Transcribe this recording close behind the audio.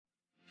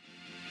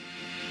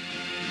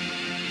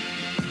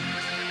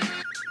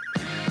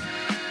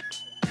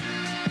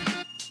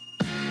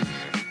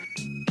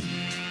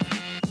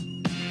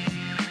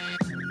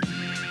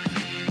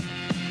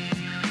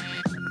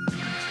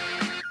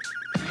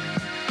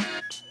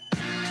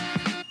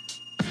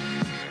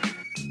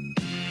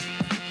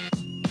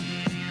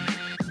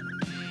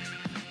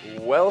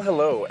Well,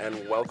 hello,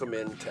 and welcome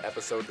into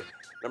episode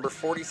number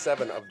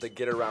 47 of the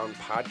Get Around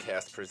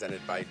podcast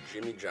presented by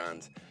Jimmy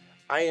John's.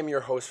 I am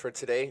your host for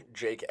today,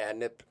 Jake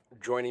Adnip.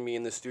 Joining me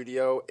in the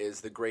studio is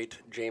the great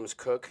James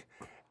Cook,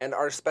 and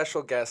our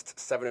special guest,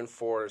 7 and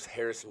 4's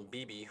Harrison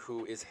Beeby,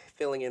 who is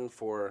filling in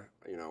for,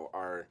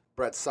 our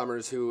Brett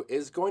Summers, who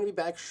is going to be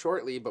back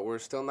shortly, but we're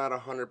still not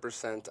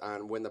 100%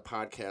 on when the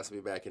podcast will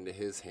be back into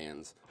his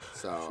hands.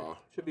 So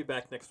should be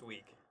back next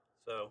week.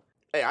 So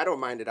hey, I don't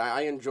mind it.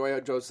 I enjoy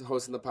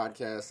hosting the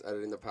podcast,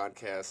 editing the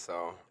podcast,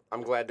 so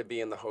I'm glad to be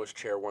in the host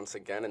chair once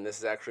again, and this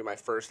is actually my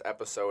first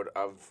episode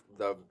of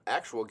the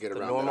actual Get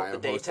Around that I am the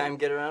daytime hosting.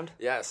 Get Around?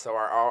 Yeah, so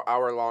our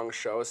hour-long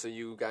show, so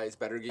you guys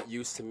better get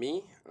used to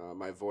me.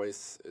 My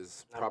voice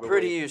is probably... I'm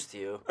pretty used to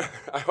you.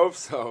 I hope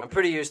so. I'm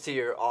pretty used to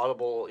your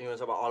audible,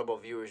 talk about audible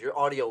viewers, your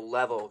audio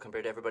level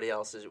compared to everybody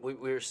else's. We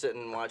were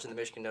sitting watching the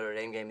Michigan Notre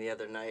Dame game the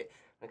other night,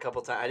 and a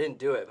couple times, I didn't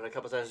do it, but a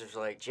couple times it was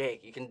like,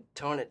 Jake, you can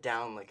tone it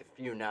down like a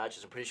few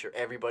notches. I'm pretty sure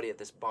everybody at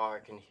this bar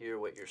can hear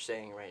what you're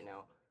saying right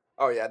now.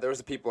 Oh, yeah, there was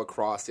the people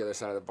across the other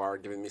side of the bar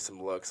giving me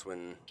some looks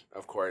when,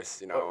 of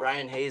course,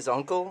 Ryan Hayes'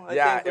 uncle, I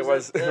think, it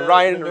was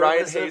Ryan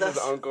Hayes'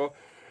 uncle.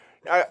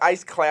 I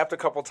clapped a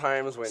couple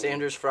times when...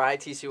 Sanders Fry,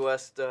 TC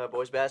West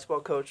boys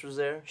basketball coach, was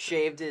there.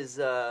 Shaved his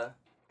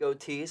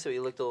goatee, so he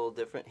looked a little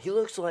different. He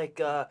looks like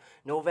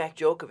Novak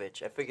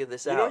Djokovic. I figured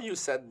this out. You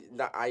said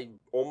that I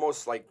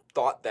almost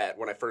thought that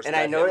when I first met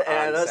I noticed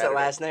Saturday. that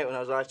last night when I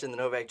was watching the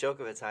Novak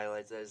Djokovic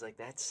highlights. I was like,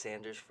 that's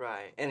Sanders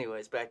Fry.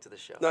 Anyways, back to the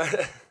show.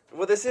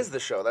 Well, this is the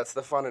show. That's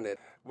the fun in it.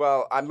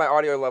 Well, my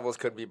audio levels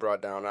could be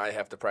brought down. I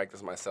have to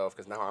practice myself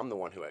because now I'm the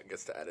one who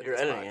gets to edit. You're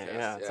this editing podcast. it,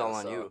 yeah. It's all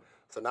on you.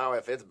 So now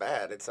if it's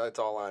bad, it's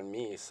all on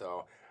me.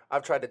 So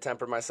I've tried to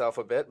temper myself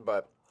a bit,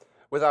 but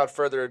without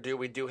further ado,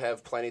 we do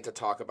have plenty to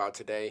talk about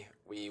today.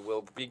 We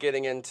will be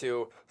getting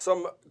into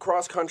some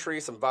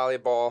cross-country, some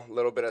volleyball, a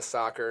little bit of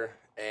soccer,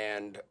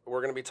 and we're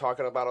going to be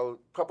talking about a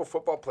couple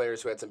football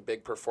players who had some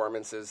big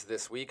performances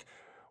this week.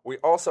 We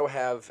also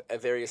have a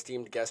very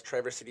esteemed guest,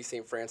 Traverse City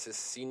St. Francis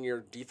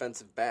senior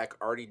defensive back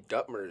Artie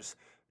Dutmers,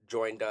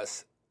 joined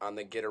us on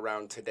the Get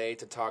Around today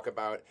to talk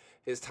about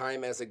his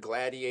time as a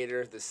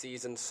Gladiator, the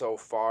season so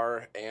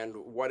far, and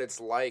what it's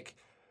like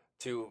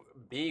to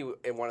be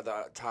in one of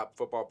the top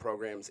football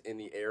programs in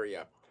the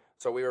area.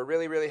 So we were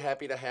really, really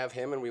happy to have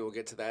him, and we will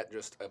get to that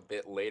just a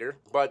bit later.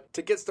 But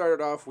to get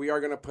started off, we are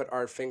going to put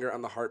our finger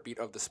on the heartbeat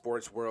of the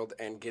sports world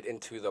and get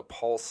into the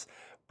pulse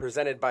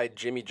presented by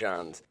Jimmy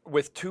John's.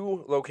 With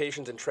 2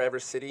 locations in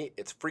Traverse City,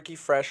 it's freaky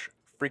fresh,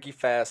 freaky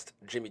fast,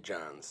 Jimmy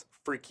John's.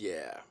 Freak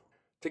yeah.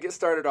 To get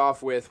started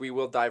off with, we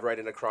will dive right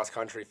into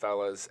cross-country,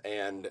 fellas,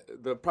 and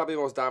probably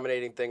the most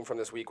dominating thing from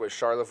this week was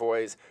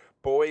Charlevoix's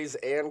boys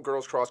and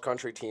girls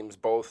cross-country teams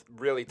both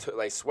really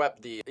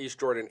swept the East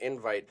Jordan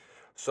Invite.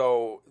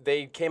 So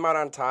they came out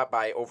on top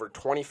by over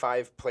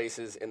 25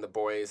 places in the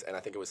boys, and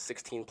I think it was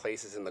 16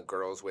 places in the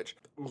girls, which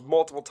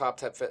multiple top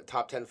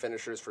 10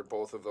 finishers for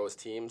both of those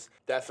teams.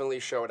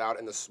 Definitely showed out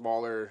in the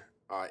smaller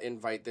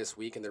invite this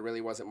week, and there really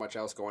wasn't much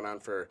else going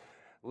on for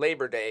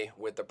Labor Day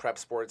with the prep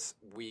sports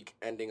week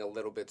ending a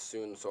little bit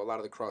soon. So a lot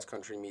of the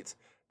cross-country meets,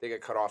 they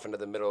get cut off into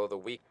the middle of the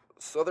week.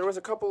 So there was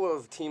a couple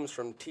of teams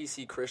from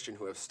TC Christian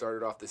who have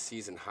started off the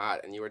season hot,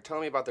 and you were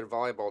telling me about their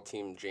volleyball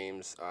team,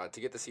 James, to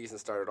get the season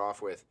started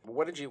off with.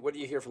 What do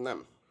you hear from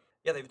them?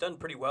 Yeah, they've done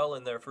pretty well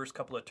in their first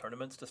couple of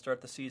tournaments to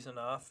start the season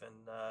off,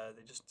 and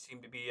they just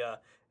seem to be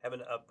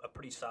having a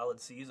pretty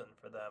solid season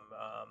for them.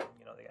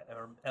 They got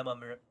Emma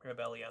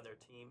Mirabelli on their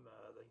team,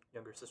 the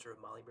younger sister of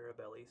Molly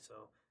Mirabelli,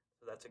 so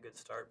that's a good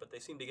start. But they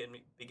seem to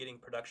be getting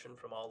production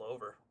from all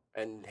over.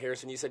 And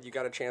Harrison, you said you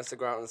got a chance to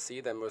go out and see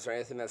them. Was there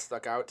anything that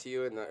stuck out to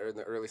you in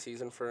the early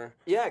season for?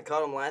 Yeah, I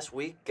caught them last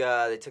week.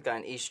 They took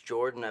on East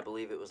Jordan. I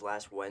believe it was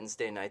last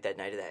Wednesday night. That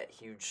night of that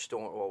huge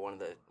storm. Well, one of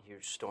the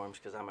huge storms,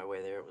 because on my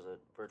way there it was a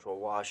virtual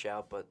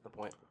washout. But the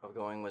point of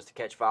going was to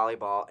catch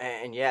volleyball.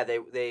 And yeah,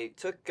 they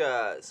took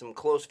some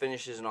close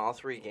finishes in all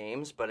 3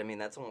 games. But I mean,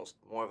 that's almost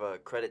more of a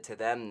credit to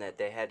them that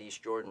they had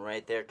East Jordan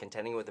right there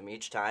contending with them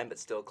each time, but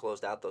still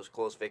closed out those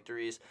close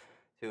victories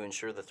to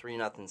ensure the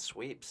 3-0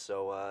 sweep.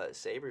 So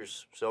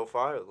Sabres so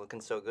far looking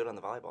so good on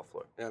the volleyball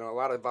floor. And a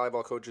lot of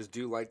volleyball coaches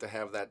do like to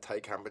have that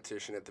tight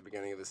competition at the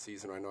beginning of the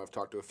season. I know I've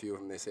talked to a few of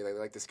them. They say they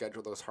like to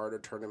schedule those harder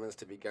tournaments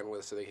to begin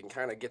with so they can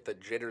kind of get the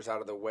jitters out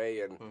of the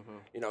way and,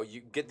 you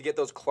get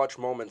those clutch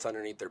moments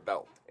underneath their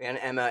belt. And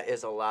Emma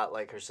is a lot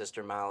like her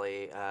sister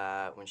Molly.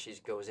 When she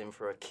goes in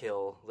for a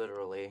kill,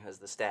 literally, as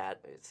the stat,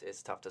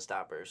 it's tough to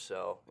stop her.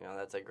 So,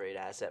 that's a great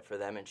asset for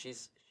them. And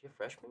she's a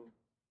freshman?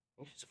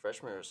 I think she's a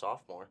freshman or a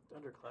sophomore.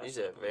 Underclassman. She's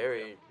a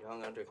very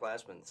young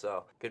underclassman,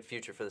 so good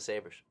future for the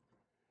Sabres.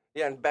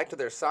 Yeah, and back to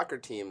their soccer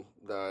team.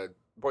 The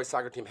boys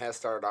soccer team has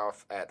started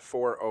off at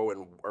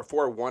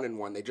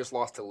 4-1-1. They just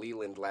lost to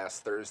Leland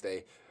last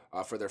Thursday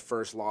for their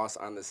first loss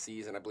on the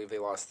season. I believe they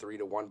lost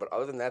 3-1. But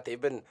other than that,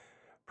 they've been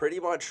pretty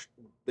much,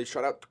 they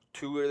shut out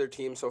 2 of their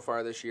teams so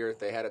far this year.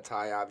 They had a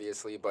tie,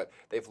 obviously, but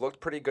they've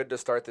looked pretty good to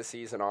start the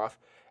season off.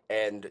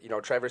 And,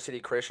 Traverse City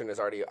Christian is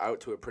already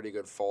out to a pretty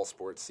good fall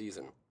sports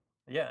season.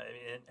 Yeah,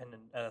 and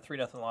a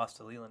 3-0 loss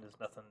to Leland is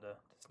nothing to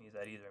sneeze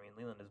at either. I mean,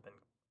 Leland has been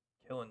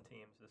killing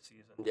teams this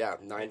season. Yeah,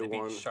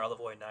 9-1.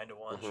 Charlevoix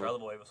 9-1. Mm-hmm.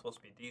 Charlevoix was supposed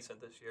to be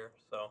decent this year,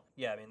 so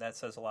yeah, I mean that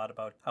says a lot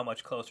about how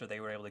much closer they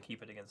were able to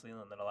keep it against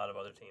Leland than a lot of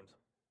other teams.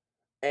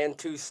 And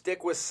to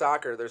stick with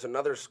soccer, there's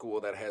another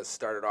school that has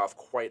started off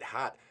quite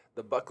hot.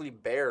 The Buckley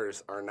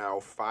Bears are now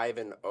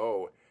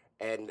 5-0,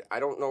 and I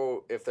don't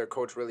know if their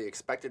coach really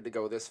expected to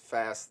go this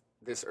fast,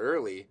 this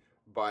early,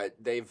 but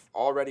they've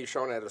already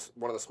shown at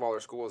one of the smaller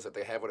schools that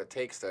they have what it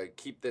takes to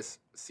keep this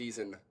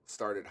season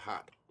started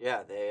hot.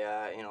 Yeah, they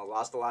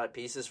lost a lot of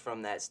pieces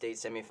from that state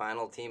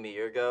semifinal team a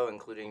year ago,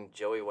 including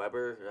Joey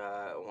Weber,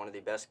 one of the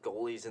best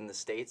goalies in the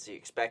state. So you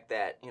expect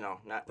that,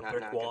 not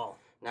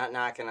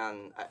knocking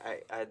on.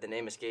 The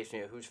name escapes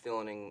me. Who's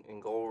filling in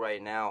goal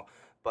right now?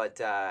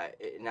 But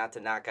not to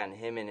knock on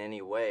him in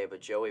any way,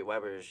 but Joey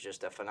Weber is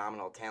just a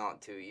phenomenal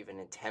talent to even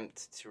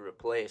attempt to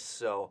replace.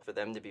 So for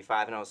them to be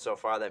 5-0 so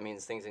far, that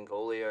means things in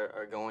goalie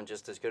are going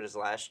just as good as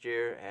last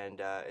year, and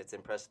it's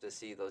impressive to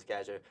see those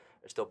guys are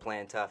still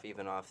playing tough,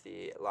 even off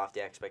the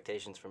lofty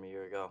expectations from a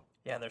year ago.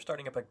 Yeah, and they're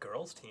starting up a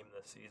girls' team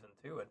this season,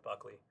 too, at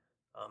Buckley.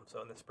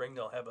 So in the spring,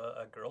 they'll have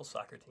a girls'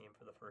 soccer team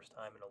for the first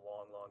time in a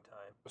long, long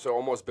time. So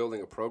almost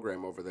building a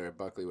program over there at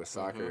Buckley with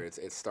soccer.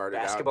 Mm-hmm. It started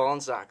basketball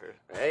and soccer.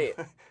 Hey,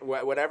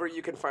 whatever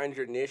you can find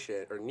your niche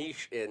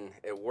in,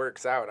 it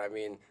works out. I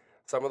mean,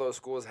 some of those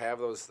schools have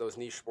those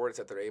niche sports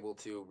that they're able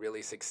to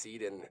really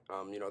succeed in.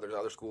 There's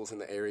other schools in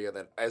the area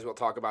that, as we'll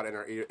talk about in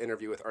our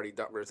interview with Artie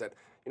Dutmers, that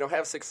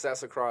have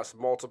success across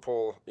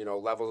multiple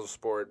levels of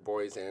sport,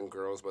 boys and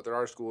girls. But there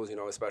are schools,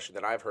 especially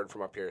that I've heard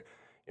from up here.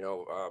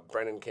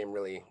 Brendan came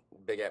really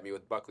big at me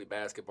with Buckley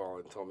basketball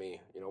and told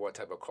me, what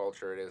type of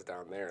culture it is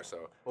down there.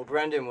 So, well,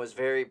 Brendan was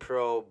very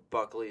pro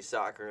Buckley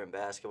soccer and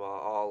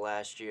basketball all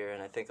last year,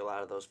 and I think a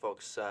lot of those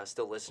folks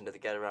still listen to the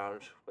Get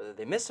Around, whether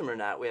they miss him or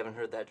not. We haven't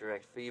heard that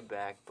direct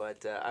feedback,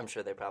 but I'm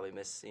sure they probably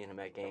miss seeing him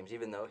at games,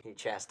 even though he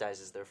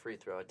chastises their free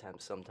throw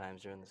attempts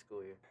sometimes during the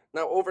school year.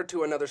 Now, over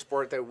to another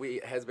sport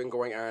that has been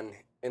going on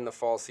in the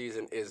fall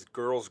season is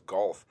girls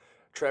golf.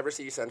 Traverse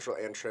City Central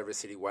and Traverse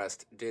City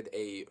West did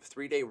a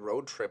 3-day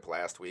road trip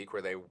last week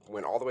where they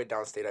went all the way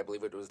downstate, I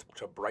believe it was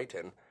to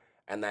Brighton,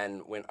 and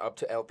then went up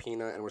to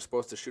Alpena and were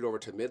supposed to shoot over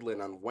to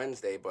Midland on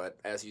Wednesday, but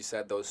as you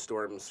said, those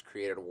storms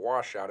created a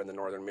washout in the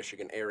northern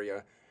Michigan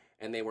area,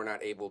 and they were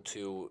not able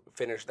to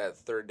finish that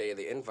third day of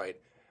the invite.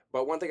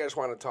 But one thing I just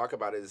want to talk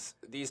about is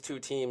these two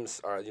teams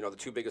are, the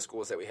two biggest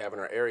schools that we have in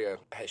our area,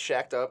 has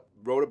shacked up,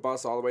 rode a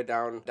bus all the way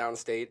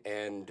downstate,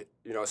 and,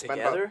 spent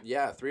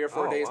about 3 or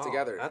 4 days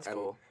together. That's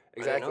cool.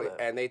 Exactly,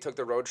 and they took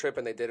the road trip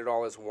and they did it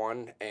all as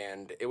one,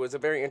 and it was a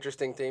very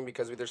interesting thing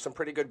because there's some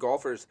pretty good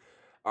golfers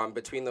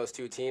between those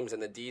two teams,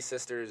 and the D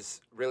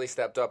sisters really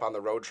stepped up on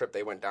the road trip.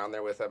 They went down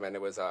there with them, and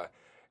it was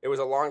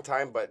a long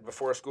time, but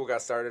before school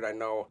got started, I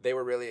know they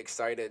were really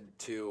excited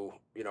to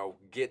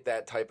get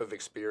that type of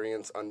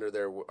experience under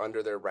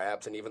their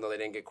wraps, and even though they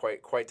didn't get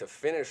quite to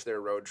finish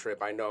their road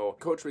trip, I know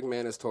Coach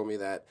McManus told me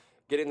that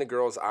getting the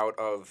girls out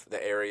of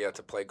the area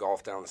to play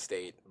golf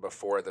downstate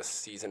before the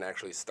season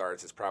actually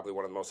starts is probably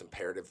one of the most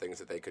imperative things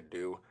that they could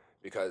do,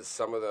 because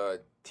some of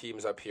the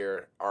teams up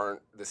here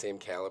aren't the same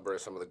caliber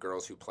as some of the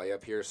girls who play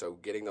up here. So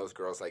getting those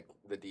girls like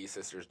the D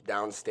sisters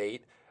downstate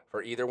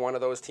for either one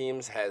of those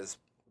teams has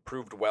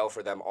proved well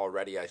for them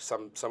already.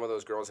 Some of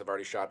those girls have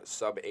already shot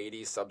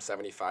sub-80s,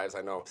 sub-75s.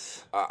 I know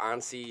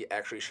Ansi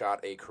actually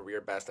shot a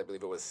career best. I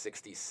believe it was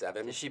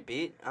 67. Did she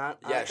beat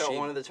Anka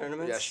one of the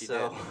tournaments? Yeah, she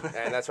did.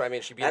 And that's why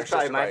she beat That's her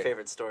probably sister my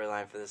favorite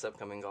storyline for this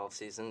upcoming golf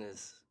season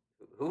is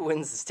who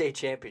wins the state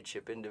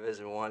championship in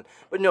Division I.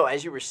 But no,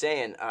 as you were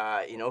saying,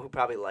 who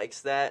probably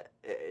likes that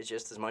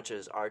just as much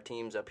as our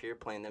teams up here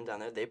playing them down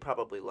there. They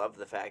probably love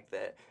the fact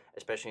that,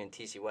 especially in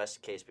TC West's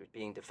case,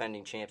 being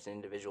defending champs in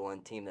individual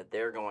and team, that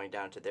they're going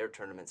down to their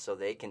tournaments so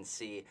they can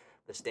see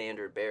the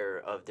standard bearer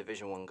of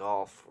Division I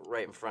golf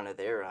right in front of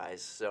their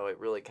eyes. So it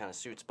really kind of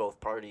suits both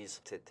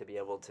parties to be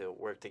able to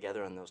work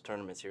together on those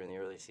tournaments here in the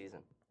early season.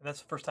 And that's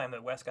the first time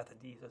that West got the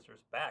D sisters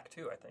back,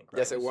 too, I think. Right?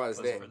 Yes, it was.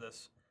 For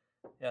this.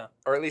 Yeah,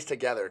 or at least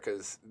together,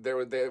 because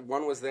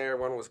one was there,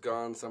 one was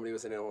gone. Somebody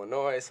was in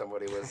Illinois,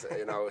 somebody was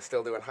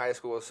still doing high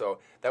school. So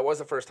that was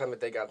the first time that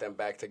they got them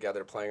back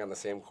together, playing on the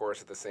same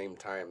course at the same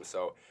time.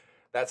 So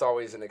that's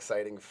always an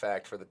exciting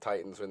fact for the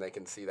Titans when they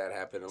can see that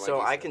happen. And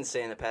so I can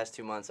say in the past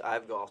 2 months,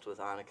 I've golfed with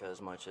Annika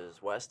as much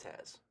as West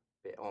has,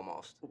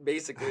 almost.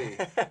 Basically,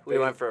 we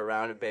went for a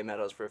round at Bay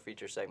Meadows for a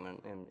feature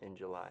segment in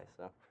July.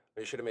 So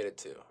we should have made it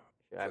 2.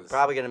 I'm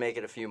probably going to make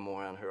it a few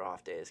more on her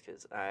off days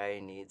because I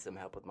need some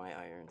help with my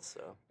irons.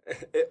 So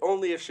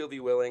only if she'll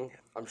be willing.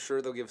 I'm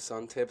sure they'll give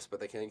some tips,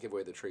 but they can't give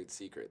away the trade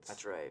secrets.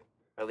 That's right.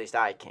 Or at least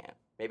I can't.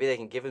 Maybe they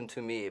can give them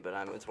to me, but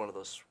it's one of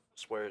those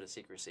swear to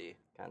secrecy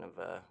kind of.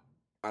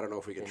 I don't know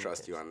if we can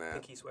trust you on that.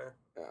 Pinky swear.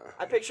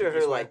 I picture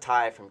her like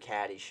Ty from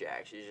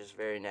Caddyshack. She's just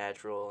very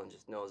natural and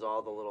just knows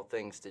all the little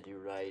things to do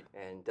right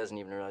and doesn't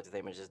even realize the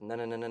thing, but just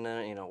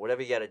no.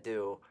 Whatever you got to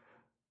do.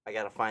 I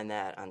got to find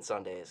that on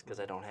Sundays because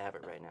I don't have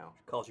it right now.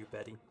 Calls you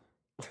Betty.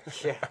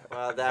 Yeah,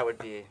 well, that would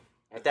be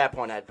At that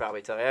point, I'd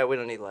probably tell you, we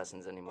don't need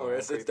lessons anymore. Oh,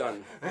 yes, it's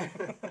done.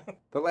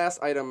 The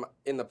last item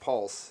in the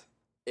Pulse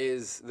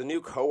is the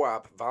new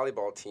co-op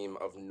volleyball team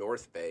of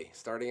North Bay,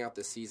 starting out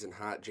the season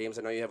hot. James,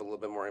 I know you have a little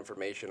bit more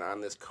information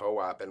on this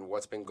co-op and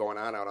what's been going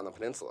on out on the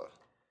peninsula.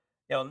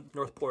 Yeah, well,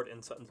 Northport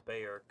and Suttons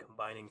Bay are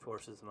combining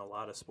forces in a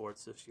lot of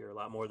sports this year, a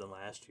lot more than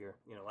last year.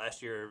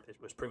 Last year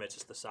it was pretty much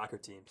just the soccer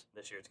teams.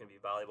 This year it's going to be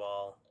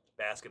volleyball,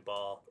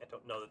 basketball. I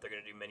don't know that they're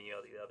going to do many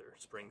of the other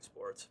spring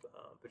sports,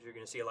 but you're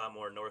going to see a lot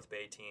more North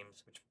Bay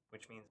teams,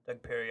 which means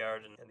Doug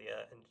Perriard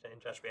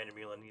and Josh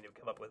Vandermeulen need to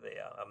come up with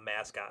a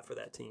mascot for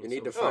that team. You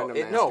need to find a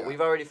mascot. No, we've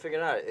already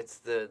figured out. It's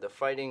the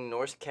Fighting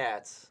Norse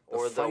Cats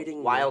or the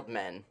Wild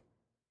Men.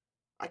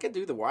 I could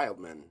do the Wild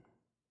Men.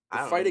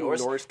 Fighting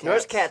Norse Cats.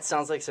 Norse Cats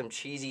sounds like some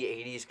cheesy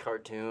 80s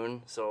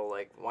cartoon, so,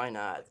 why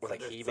not? With,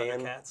 like, He-Man?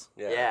 Thundercats?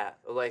 Yeah,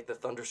 like the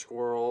Thunder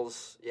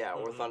Squirrels,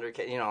 or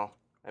Thundercat,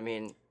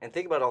 and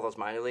think about all those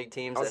minor league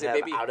teams that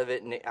have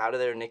out of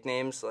their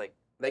nicknames,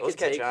 those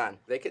catch on.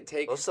 They could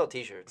take those sell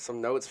T-shirts.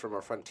 Some notes from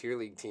a Frontier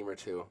League team or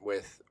two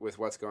with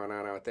what's going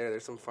on out there.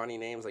 There's some funny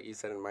names, like you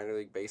said, in minor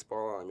league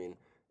baseball. I mean,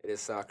 it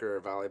is soccer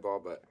or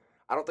volleyball, but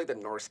I don't think the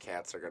Norse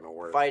Cats are going to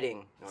work.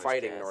 Fighting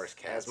Norse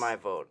Cats. That's my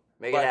vote.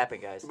 Make it happen,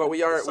 guys. But we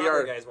the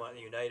are guys want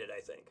United, I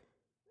think.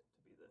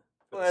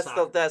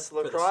 That's the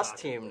lacrosse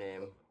team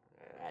name.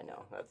 I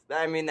know.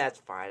 That's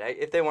fine.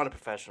 If they want a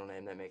professional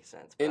name, that makes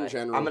sense. But in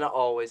general, I'm gonna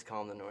always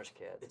call them the Norse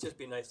Cats. It'd just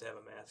be nice to have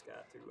a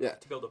mascot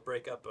to be able to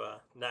break up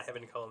not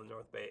having to call them the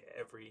North Bay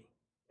every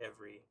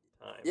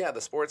time. Yeah, the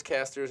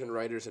sportscasters and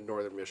writers in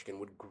Northern Michigan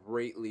would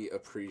greatly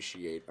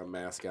appreciate a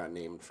mascot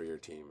named for your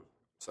team.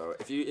 So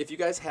if you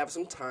guys have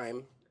some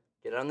time,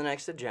 get it on the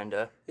next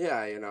agenda.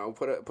 Yeah,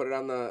 put it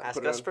on the.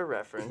 Ask us for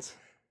reference.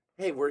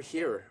 Hey, we're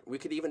here. We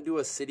could even do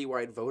a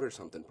citywide vote or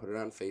something. Put it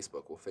on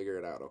Facebook. We'll figure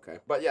it out, okay?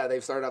 But yeah,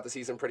 they've started out the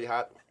season pretty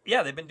hot.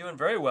 Yeah, they've been doing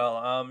very well.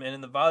 And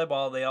in the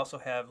volleyball, they also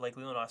have Lake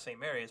Leelanau St.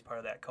 Mary as part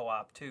of that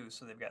co-op too.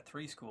 So they've got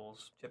 3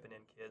 schools chipping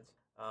in kids.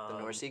 The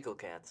Norse Eagle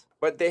Cats.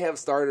 But they have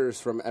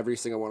starters from every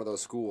single one of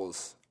those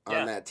schools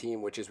on that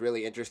team, which is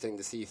really interesting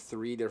to see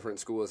 3 different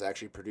schools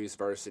actually produce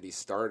varsity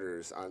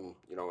starters on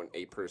an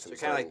 8-person. So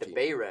kind of like the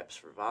Bay Reps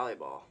for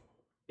volleyball.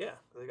 Yeah,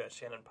 they've got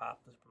Shannon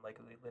Pop from Lake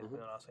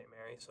Leelanau St.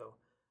 Mary. So.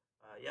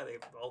 They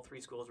have all 3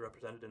 schools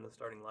represented in the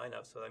starting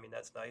lineup, so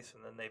that's nice.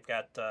 And then they've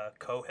got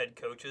co-head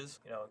coaches.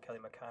 Kelly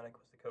McConaughey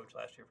was the coach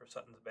last year for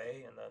Suttons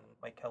Bay, and then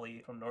Mike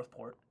Kelly from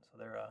Northport. So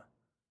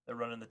they're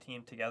running the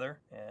team together,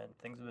 and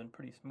things have been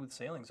pretty smooth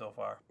sailing so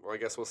far. Well, I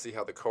guess we'll see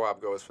how the co-op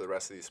goes for the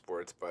rest of these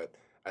sports, but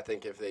I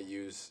think if they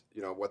use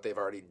what they've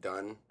already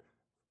done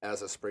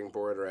as a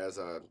springboard or as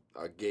a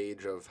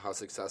gauge of how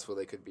successful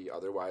they could be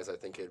otherwise, I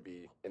think it'd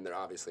be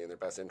obviously in their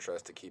best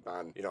interest to keep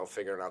on,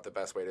 figuring out the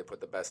best way to put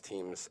the best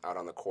teams out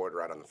on the court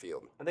or out on the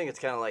field. I think it's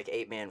kind of like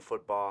 8-man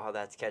football, how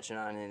that's catching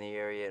on in the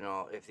area.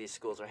 If these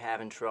schools are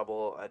having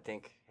trouble, I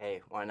think,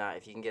 hey, why not?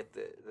 If you can get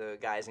the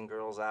guys and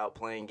girls out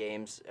playing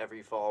games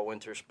every fall,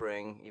 winter,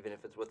 spring, even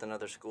if it's with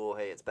another school,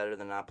 hey, it's better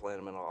than not playing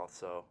them at all.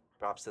 So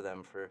props to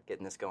them for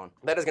getting this going.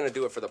 That is going to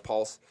do it for the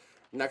Pulse.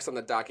 Next on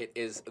the docket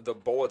is the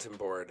Bulletin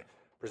Board,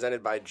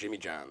 presented by Jimmy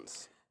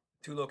John's.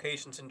 2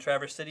 locations in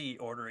Traverse City.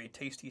 Order a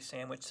tasty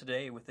sandwich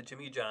today with the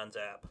Jimmy John's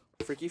app.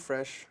 Freaky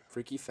fresh,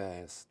 freaky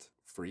fast,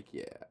 freak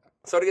yeah.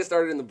 So to get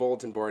started in the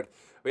Bulletin Board,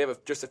 we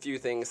have just a few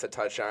things to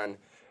touch on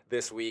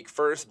this week.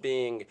 First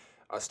being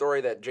a story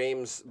that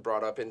James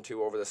brought up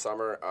into over the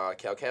summer.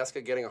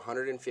 Kalkaska getting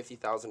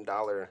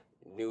 $150,000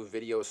 new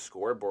video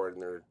scoreboard,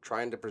 and they're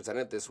trying to present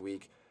it this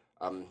week.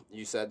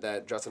 You said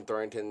that Justin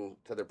Thornton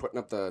said they're putting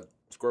up the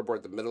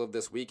scoreboard the middle of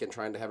this week and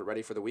trying to have it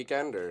ready for the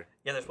weekend, or?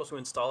 Yeah, they're supposed to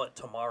install it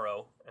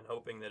tomorrow and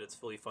hoping that it's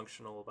fully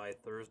functional by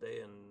Thursday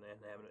and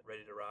having it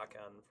ready to rock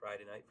on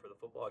Friday night for the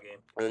football game.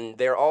 And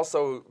they're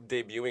also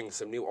debuting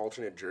some new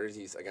alternate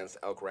jerseys against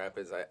Elk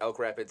Rapids. Elk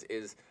Rapids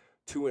is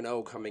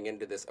 2-0 coming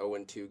into this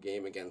 0-2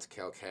 game against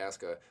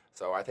Kalkaska.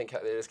 So I think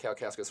it is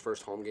Kalkaska's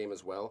first home game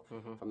as well,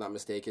 if I'm not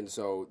mistaken.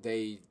 So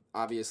they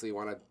obviously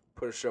want to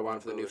put a show on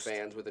for the new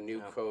fans with a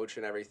new coach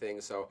and everything.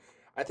 So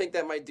I think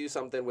that might do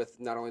something with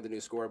not only the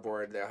new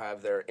scoreboard. They'll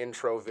have their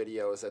intro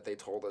videos that they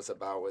told us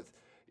about with,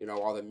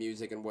 all the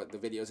music and what the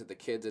videos that the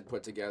kids had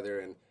put together.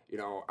 And,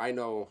 I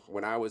know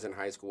when I was in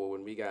high school,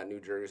 when we got new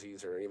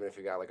jerseys or even if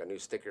you got like a new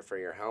sticker for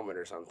your helmet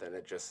or something,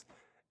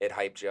 it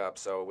hyped you up.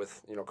 So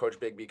with, Coach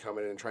Bigby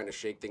coming in and trying to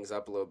shake things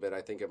up a little bit,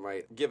 I think it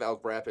might give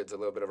Elk Rapids a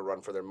little bit of a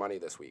run for their money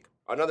this week.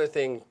 Another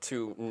thing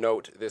to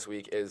note this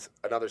week is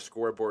another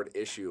scoreboard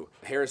issue.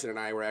 Harrison and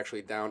I were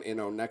actually down in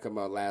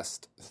Onekama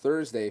last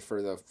Thursday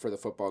for the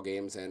football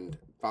games, and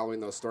following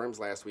those storms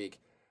last week,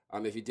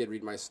 if you did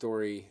read my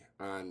story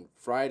on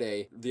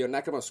Friday, the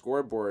Onekama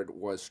scoreboard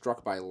was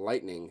struck by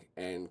lightning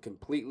and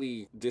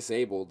completely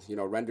disabled,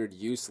 rendered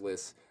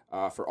useless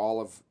for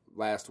all of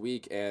last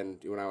week. And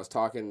when I was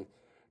talking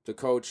to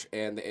Coach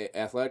and the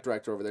athletic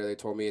director over there, they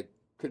told me it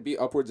could be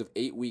upwards of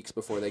 8 weeks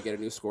before they get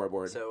a new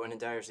scoreboard. So an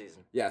entire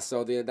season. Yeah,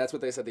 so that's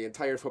what they said, the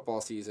entire football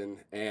season.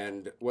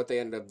 And what they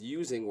ended up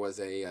using was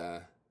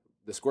the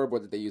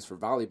scoreboard that they use for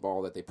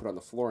volleyball that they put on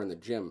the floor in the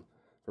gym.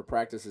 for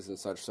practices and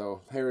such.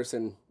 So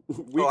Harrison,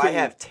 I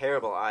have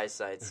terrible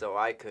eyesight, so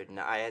I couldn't.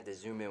 I had to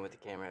zoom in with the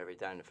camera every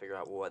time to figure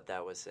out what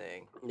that was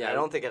saying. Yeah, I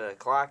don't think it had a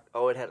clock.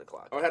 Oh, it had a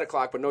clock. Oh, it had a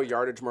clock, but no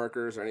yardage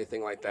markers or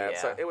anything like that.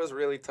 Yeah. So it was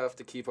really tough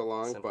to keep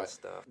along. Simple but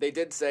stuff. They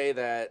did say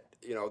that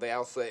they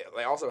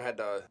also had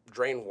to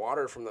drain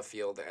water from the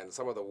field, and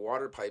some of the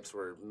water pipes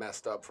were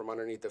messed up from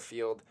underneath the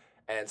field,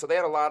 and so they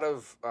had a lot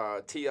of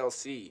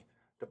TLC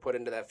to put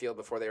into that field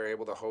before they were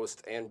able to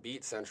host and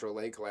beat Central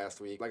Lake last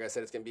week. Like I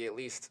said, it's going to be at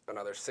least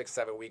another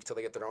 6-7 weeks till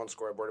they get their own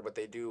scoreboard, but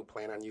they do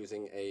plan on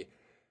using a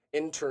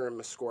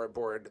interim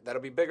scoreboard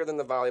that'll be bigger than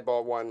the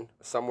volleyball one,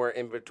 somewhere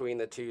in between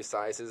the two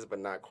sizes, but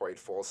not quite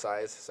full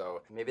size.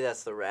 So maybe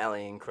that's the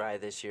rallying cry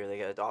this year. They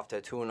got off to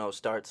a 2-0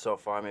 start so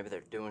far. Maybe they're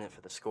doing it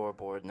for the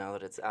scoreboard now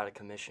that it's out of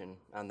commission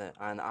on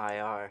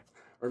IR.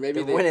 Or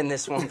maybe they're winning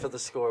this one for the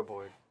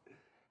scoreboard.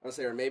 I was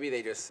say, or maybe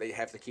they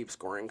have to keep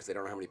scoring because they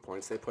don't know how many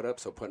points they put up.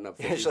 So putting up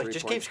 53 just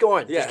points. keep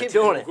scoring. Yeah, just keep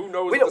doing it. Who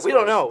knows? We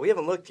don't know. We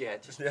haven't looked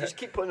yet. Just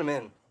keep putting them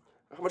in.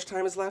 How much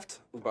time is left?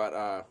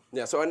 But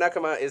so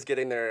Anakama is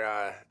getting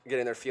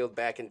their field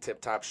back in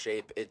tip-top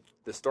shape.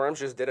 The Storms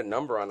just did a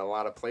number on a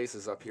lot of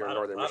places up here in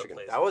northern Michigan.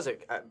 That was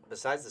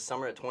besides the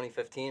summer of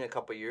 2015, a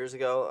couple years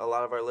ago. A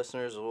lot of our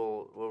listeners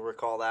will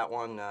recall that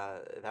one.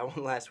 That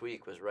one last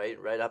week was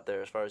right up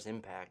there as far as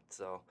impact.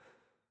 So.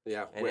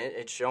 Yeah, and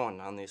it's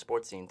showing on the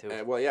sports scene too.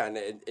 And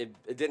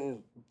it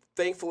didn't.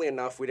 Thankfully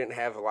enough, we didn't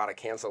have a lot of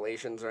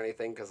cancellations or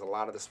anything because a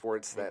lot of the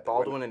sports that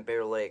Baldwin and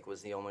Bear Lake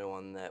was the only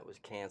one that was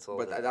canceled.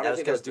 But I don't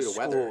think that was due to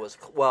weather. It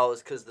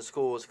was because the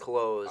school was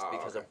closed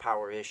because of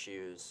power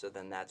issues. So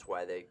then that's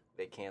why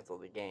they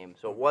canceled the game.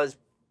 So it was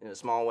in a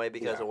small way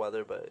because of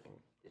weather, but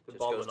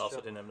Baldwin also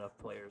didn't have enough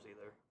players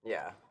either.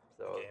 Yeah,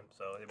 so it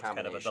was kind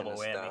of a double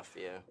whammy. Stuff,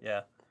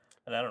 yeah,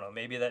 and I don't know.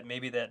 Maybe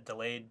that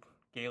delayed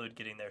Gaylord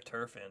getting their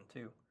turf in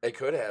too. They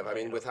could have. I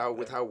mean, with how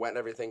wet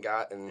everything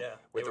got, and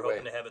they were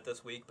hoping to have it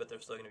this week, but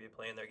they're still going to be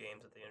playing their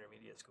games at the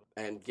intermediate school.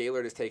 And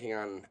Gaylord is taking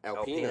on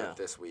Alpena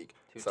this week.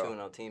 Two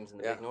 2-0 teams in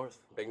the Big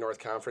North. Big North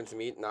Conference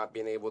meet, not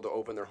being able to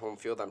open their home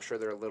field. I'm sure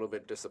they're a little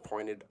bit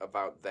disappointed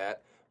about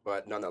that,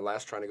 but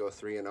nonetheless, trying to go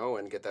 3-0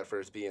 and get that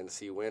first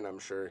BNC win, I'm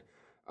sure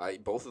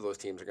both of those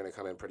teams are going to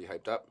come in pretty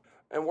hyped up.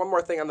 And one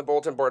more thing on the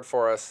bulletin board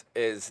for us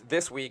is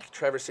this week,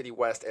 Traverse City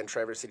West and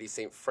Traverse City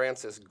St.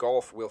 Francis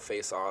Golf will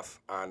face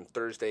off on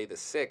Thursday the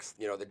 6th.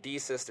 The D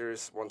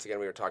sisters, once again,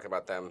 we were talking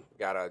about them,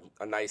 got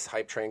a nice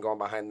hype train going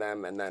behind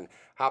them. And then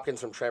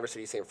Hopkins from Traverse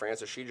City St.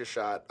 Francis, she just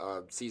shot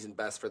season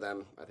best for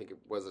them. I think it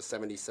was a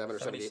 77 or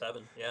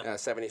 77,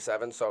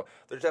 77. So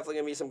there's definitely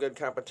going to be some good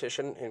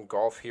competition in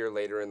golf here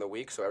later in the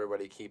week, so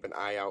everybody keep an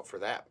eye out for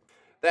that.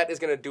 That is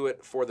going to do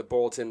it for the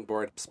bulletin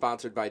board,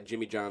 sponsored by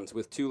Jimmy John's.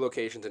 With 2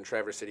 locations in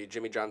Traverse City,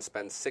 Jimmy John's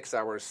spends 6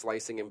 hours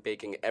slicing and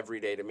baking every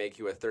day to make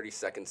you a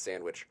 30-second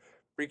sandwich.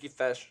 Freaky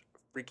fast,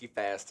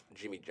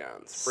 Jimmy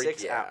John's.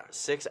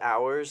 6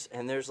 hours,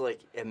 and there's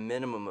like a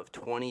minimum of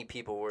 20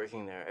 people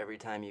working there every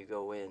time you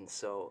go in.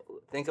 So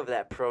think of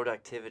that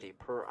productivity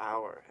per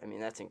hour. I mean,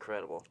 that's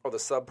incredible. Oh, the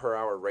sub per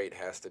hour rate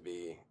has to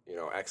be,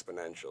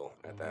 exponential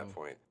at that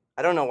point.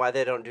 I don't know why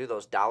they don't do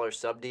those dollar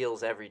sub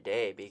deals every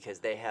day because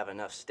they have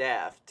enough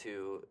staff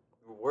to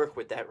work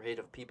with that rate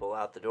of people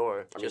out the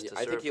door.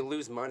 I think you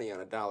lose money on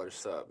a dollar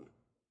sub.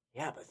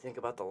 Yeah, but think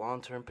about the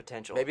long-term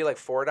potential. Maybe like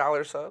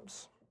 $4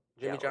 subs?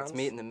 Jimmy John's? Let's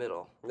meet in the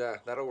middle. Yeah,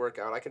 that'll work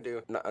out. I can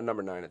do a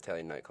number 9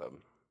 Italian nightclub.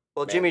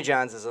 Well, Jimmy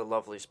John's is a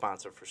lovely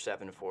sponsor for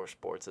 7-4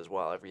 Sports as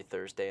well every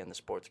Thursday in the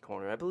Sports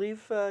Corner. I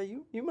believe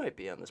you might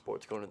be on the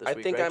Sports Corner this week,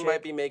 I think I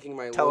might be making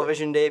my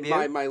television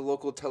debut. My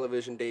local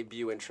television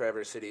debut in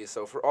Traverse City.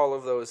 So for all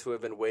of those who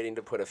have been waiting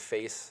to put a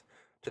face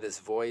to this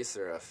voice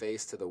or a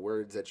face to the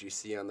words that you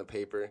see on the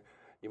paper,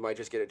 you might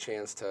just get a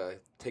chance to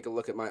take a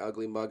look at my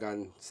ugly mug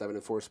on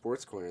 7-4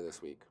 Sports Corner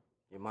this week.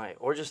 You might.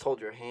 Or just hold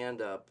your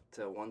hand up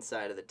to one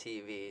side of the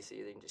TV so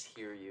they can just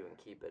hear you and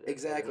keep it.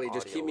 Exactly.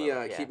 Just keep me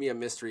a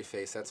mystery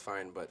face. That's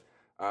fine. But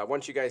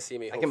once you guys see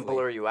me, I can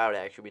blur you out,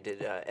 actually. We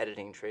did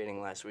editing training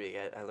last week.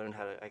 I learned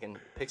I can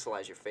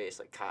pixelize your face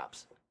like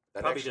cops.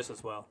 Probably just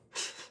as well.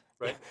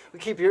 Right? We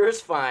keep yours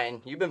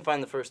fine. You've been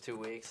fine the first 2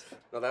 weeks.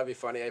 No, that'd be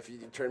funny if you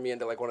turn me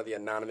into like one of the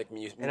anonymous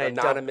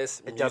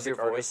music dub your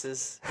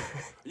voices.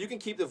 You can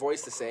keep the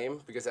voice the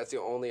same because that's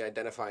the only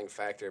identifying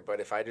factor.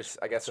 But if I guess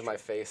if my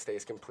face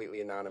stays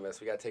completely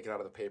anonymous, we got to take it out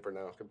of the paper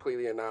now.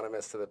 Completely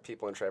anonymous to the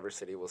people in Traverse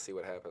City. We'll see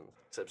what happens.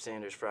 Except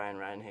Sanders Fry and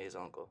Ryan Hayes'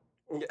 uncle.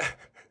 Yeah.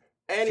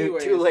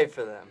 Anyways, too late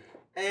for them.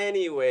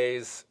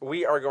 Anyways,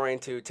 we are going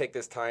to take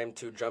this time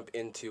to jump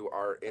into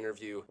our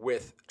interview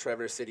with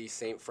Traverse City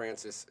St.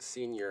 Francis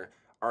senior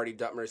Artie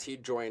Dutmers. He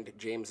joined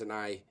James and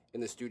I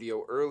in the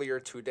studio earlier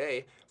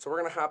today, so we're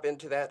going to hop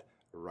into that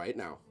right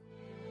now.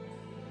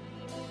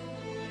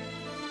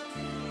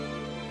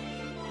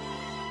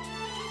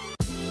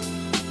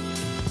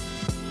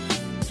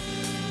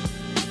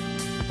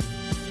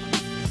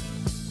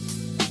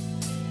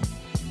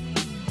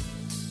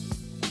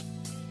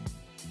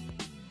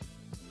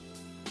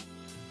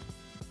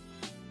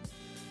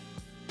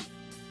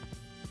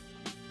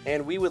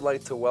 And we would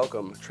like to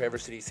welcome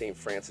Traverse City St.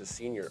 Francis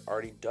senior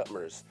Artie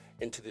Dutmers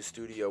into the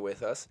studio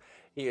with us.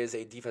 He is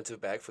a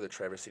defensive back for the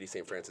Traverse City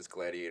St. Francis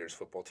Gladiators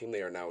football team.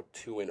 They are now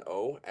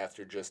 2-0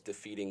 after just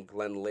defeating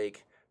Glen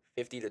Lake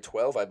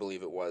 50-12, I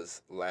believe it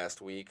was,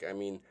 last week. I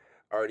mean,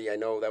 Artie, I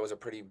know that was a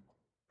pretty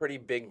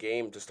big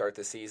game to start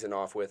the season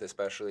off with,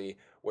 especially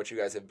what you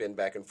guys have been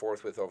back and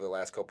forth with over the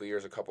last couple of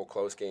years, a couple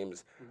close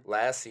games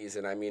last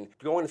season. I mean,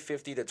 going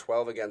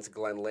 50-12 against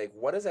Glen Lake,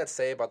 what does that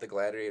say about the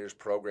Gladiators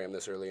program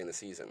this early in the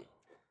season?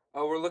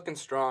 Oh, we're looking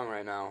strong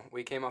right now.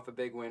 We came off a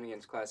big win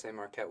against Class A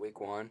Marquette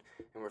week 1,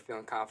 and we're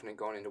feeling confident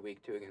going into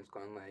week 2 against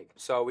Glen Lake.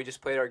 So we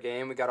just played our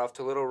game. We got off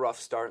to a little rough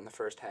start in the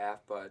first half,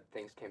 but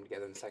things came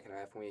together in the second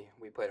half, and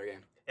we played our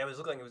game. Yeah, it was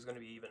looking like it was going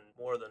to be even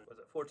more than, was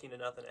it 14-0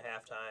 at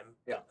halftime?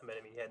 Yeah. I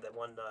mean, you had that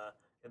one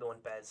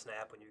bad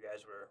snap when you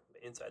guys were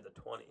inside the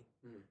 20,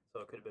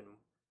 so it could have been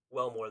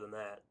well more than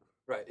that.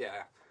 Right,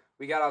 yeah.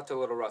 We got off to a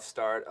little rough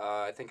start.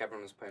 I think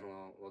everyone was playing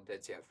a little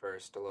ditzy at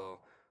first, a little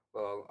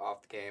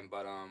off the game,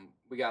 but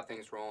we got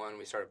things rolling.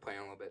 We started playing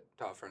a little bit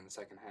tougher in the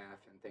second half,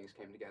 and things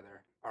came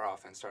together. Our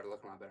offense started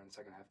looking a lot better in the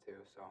second half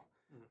too. So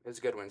it was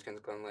a good win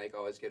against Glen Lake.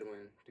 Always a good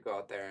win to go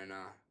out there and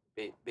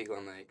beat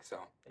Glen Lake. So.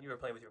 And you were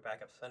playing with your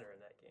backup center in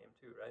that game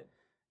too, right?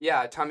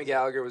 Yeah, Tommy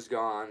Gallagher was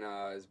gone.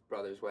 His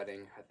brother's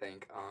wedding, I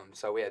think.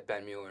 So we had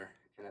Ben Mueller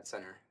in at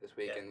center this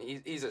week, and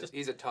he's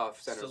a tough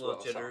center as well.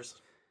 Just a little jitters. So.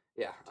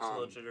 Yeah. Just a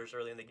little jitters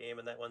early in the game,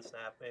 and that one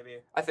snap, maybe?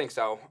 I think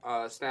so.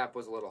 Snap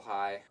was a little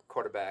high.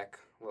 Quarterback,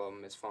 a little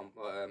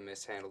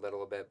mishandled it a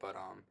little bit, but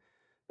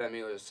Ben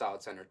Mueller's a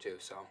solid center, too,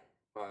 so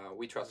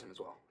we trust him as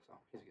well. So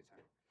he's a good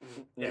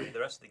center. Yeah, I mean, the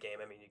rest of the game,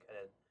 I mean, you kind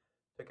of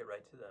took it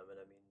right to them, and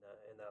I mean,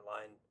 and that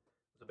line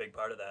was a big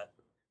part of that.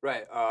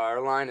 Right.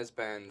 Our line has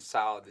been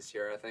solid this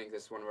year. I think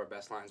this is one of our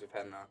best lines we've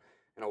had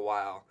in a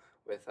while,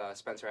 with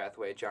Spencer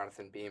Hathaway,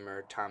 Jonathan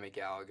Beamer, Tommy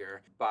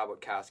Gallagher, Bob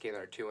Witkowski, and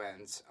our two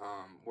ends.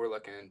 We're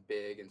looking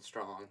big and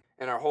strong.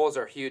 And our holes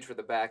are huge for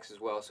the backs as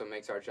well, so it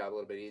makes our job a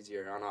little bit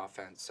easier on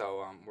offense.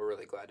 So we're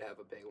really glad to have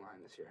a big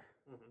line this year.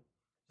 Mm-hmm.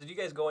 Did you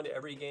guys go into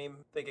every game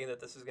thinking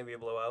that this is going to be a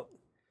blowout?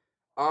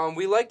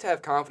 We like to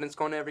have confidence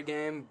going to every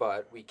game,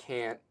 but we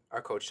can't.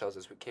 Our coach tells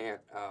us we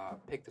can't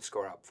pick the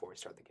score out before we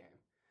start the game.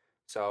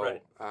 So,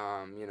 right.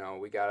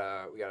 We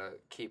gotta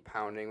keep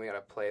pounding. We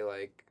gotta play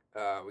like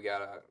we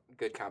got a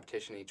good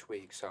competition each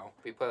week. So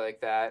if we play like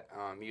that,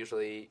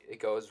 usually it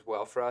goes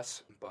well for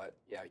us. But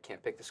yeah, you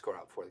can't pick the score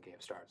out before the game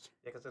starts.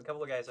 Yeah, because a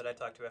couple of guys that I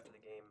talked to after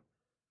the game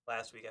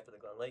last week, after the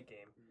Glen Lake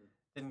game,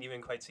 didn't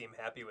even quite seem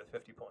happy with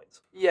 50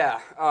 points. Yeah,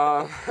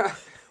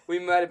 we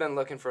might have been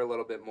looking for a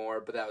little bit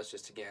more, but that was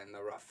just again the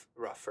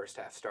rough first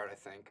half start, I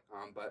think.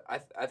 But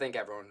I think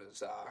everyone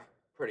was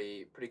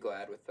pretty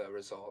glad with the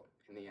result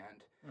in the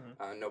end.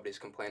 Mm-hmm. Nobody's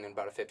complaining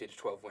about a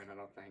 50-12 win, I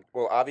don't think.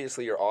 Well,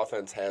 obviously your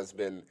offense has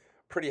been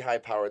pretty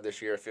high-powered this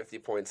year. 50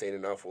 points ain't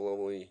enough. We'll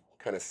only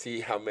kind of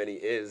see how many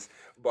is.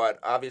 But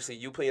obviously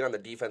you playing on the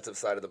defensive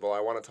side of the ball.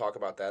 I want to talk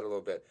about that a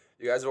little bit.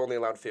 You guys have only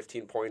allowed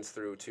 15 points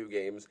through 2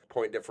 games.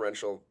 Point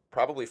differential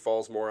probably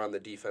falls more on the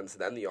defense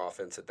than the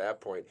offense at that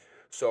point.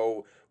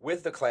 So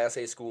with the Class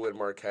A school in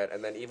Marquette,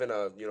 and then even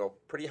a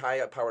pretty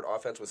high-powered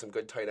offense with some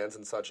good tight ends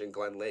and such in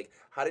Glen Lake,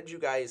 how did you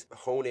guys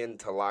hone in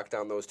to lock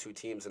down those 2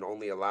 teams and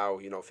only allow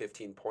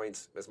 15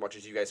 points as much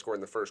as you guys scored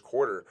in the first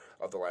quarter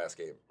of the last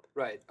game?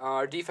 Right.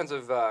 Our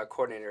defensive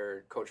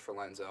coordinator, Coach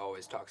Ferlenza,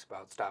 always talks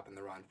about stopping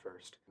the run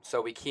first.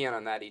 So we key in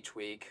on that each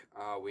week.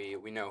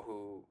 We know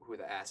who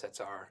the assets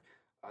are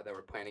that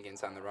we're playing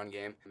against on the run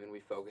game, and we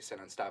focus in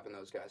on stopping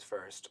those guys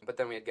first. But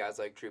then we had guys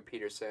like Drew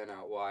Peterson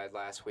out wide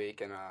last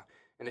week, and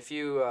a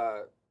few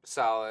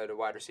solid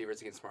wide receivers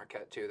against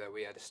Marquette, too, that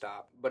we had to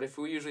stop. But if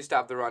we usually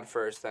stop the run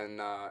first, then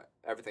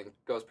everything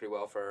goes pretty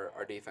well for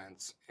our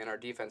defense. And our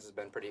defense has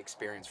been pretty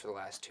experienced for the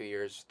last 2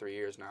 years, 3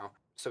 years now.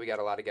 So we got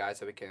a lot of guys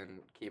that we can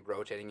keep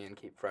rotating in,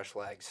 keep fresh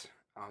legs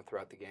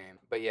throughout the game.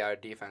 But, yeah, our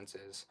defense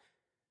is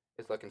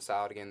looking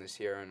solid again this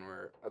year, and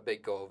a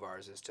big goal of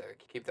ours is to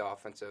keep the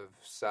offensive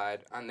side,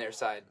 on their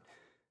side,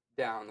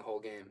 down the whole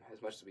game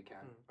as much as we can.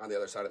 On the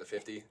other side of the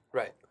 50?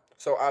 Right.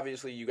 So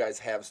obviously you guys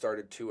have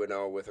started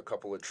 2-0 with a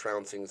couple of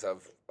trouncings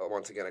of,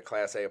 once again, a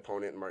Class A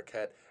opponent in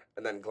Marquette,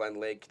 and then Glen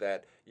Lake,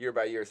 that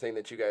year-by-year thing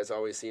that you guys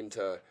always seem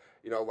to,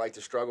 like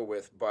to struggle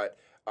with. But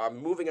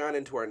moving on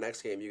into our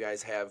next game, you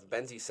guys have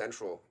Benzie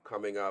Central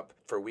coming up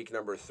for week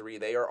number 3.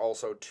 They are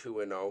also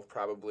 2-0,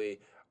 probably,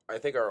 I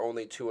think, our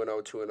only 2-0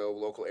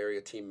 local area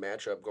team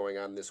matchup going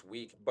on this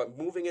week. But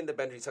moving into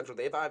Benzie Central,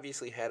 they've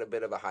obviously had a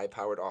bit of a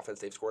high-powered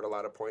offense. They've scored a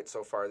lot of points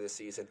so far this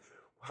season.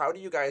 How do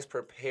you guys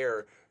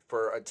prepare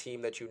for a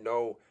team that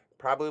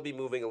probably be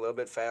moving a little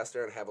bit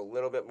faster and have a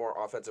little bit more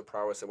offensive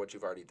prowess than what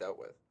you've already dealt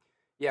with?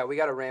 Yeah, we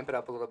got to ramp it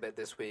up a little bit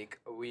this week.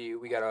 We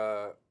got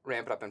to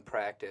ramp it up in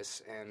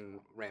practice and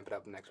ramp it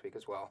up next week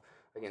as well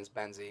against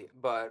Benzie.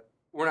 But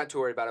we're not too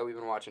worried about it. We've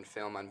been watching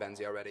film on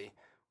Benzie already.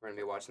 We're going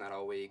to be watching that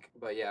all week.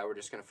 But, yeah, we're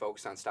just going to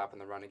focus on stopping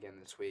the run again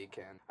this week.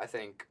 And I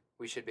think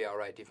we should be all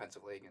right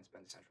defensively against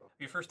Benzie Central.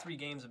 Your first 3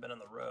 games have been on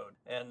the road.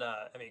 And,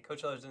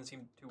 Coach Ellers didn't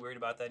seem too worried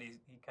about that. He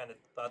kind of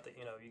thought that,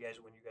 when you guys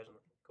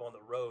go on the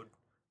road,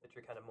 that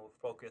you're kind of more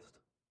focused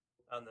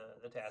on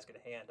the task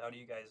at hand. How do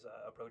you guys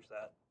approach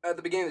that? At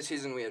the beginning of the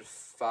season, we had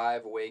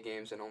 5 away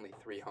games and only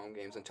 3 home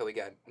games until we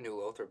got New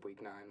Lothrop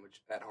week 9,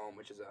 which at home,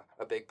 which is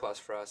a big plus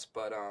for us.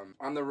 But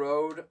on the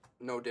road,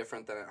 no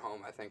different than at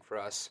home, I think, for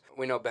us.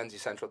 We know Benzie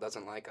Central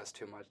doesn't like us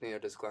too much, neither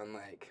does Glen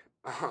Lake.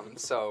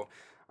 So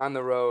on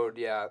the road,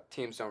 yeah,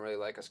 teams don't really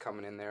like us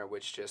coming in there,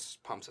 which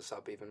just pumps us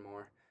up even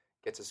more,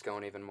 gets us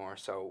going even more.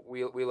 So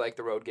we like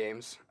the road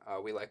games.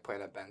 We like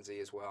playing at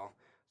Benzie as well.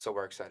 So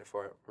we're excited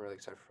for it. We're really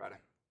excited for Friday.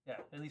 Yeah,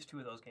 at least 2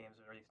 of those games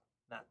are really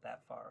not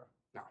that far.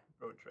 No.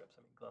 Road trips.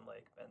 I mean, Glen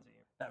Lake,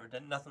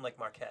 Benzie. Nothing like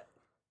Marquette.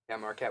 Yeah,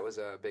 Marquette was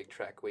a big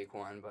trek week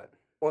 1, but...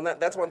 Well,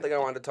 that's one thing I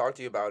wanted to talk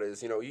to you about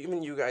is,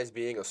 even you guys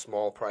being a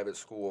small private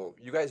school,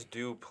 you guys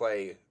do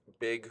play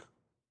big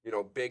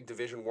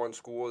Division I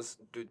schools.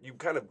 You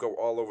kind of go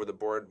all over the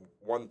board,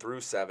 1 through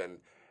 7,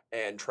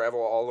 and travel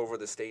all over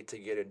the state to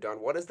get it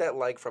done. What is that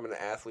like from an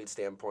athlete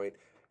standpoint?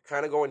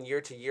 Kind of going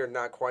year to year,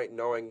 not quite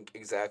knowing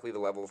exactly the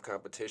level of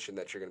competition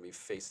that you're going to be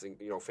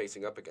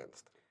facing up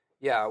against.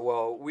 Yeah,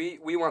 well, we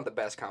want the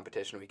best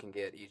competition we can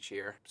get each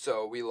year.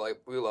 So we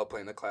love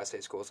playing the Class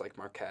A schools like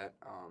Marquette,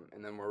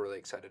 and then we're really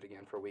excited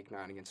again for Week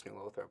 9 against New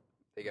Lothrop.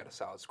 They got a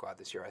solid squad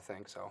this year, I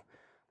think, so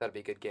that'll be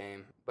a good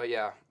game. But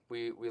yeah,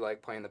 we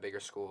like playing the bigger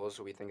schools.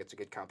 We think it's a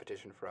good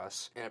competition for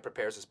us, and it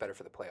prepares us better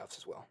for the playoffs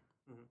as well.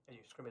 Mm-hmm. And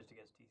you scrimmaged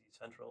against DC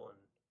Central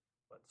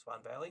and Swan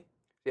Valley?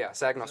 Yeah,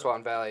 Saginaw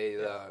Swan Valley,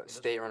 the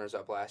state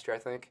runners-up last year, I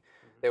think.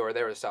 Mm-hmm. They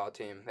were a solid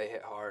team. They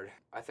hit hard.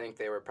 I think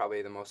they were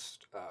probably the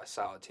most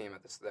solid team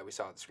that we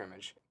saw at the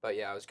scrimmage. But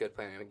yeah, it was good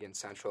playing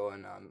against Central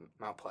and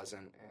Mount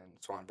Pleasant and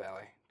Swan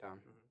Valley down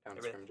the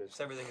scrimmages.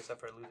 It's everything except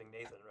for losing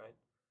Nathan, right?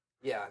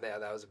 Yeah,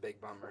 that was a big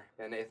bummer.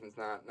 Yeah, Nathan's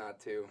not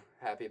too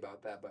happy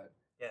about that, but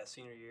yeah,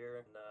 senior year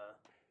and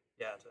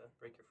to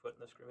break your foot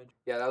in the scrimmage.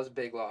 Yeah, that was a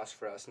big loss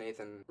for us.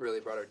 Nathan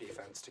really brought our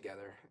defense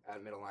together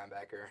at middle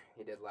linebacker.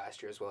 He did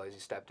last year as well as he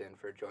stepped in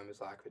for Joey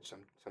Mizlakovic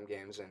some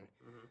games, and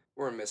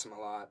we're going to miss him a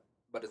lot.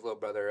 But his little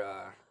brother,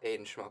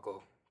 Aiden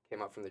Schmuckel,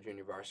 came up from the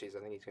junior varsities. I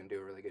think he's going to do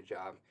a really good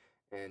job.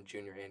 And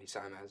junior Andy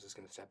Simons is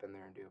going to step in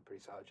there and do a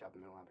pretty solid job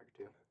in middle linebacker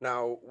too.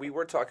 Now, we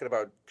were talking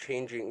about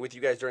changing with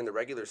you guys during the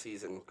regular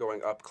season,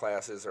 going up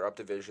classes or up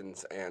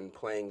divisions and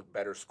playing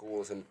better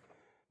schools. And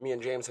me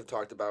and James have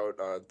talked about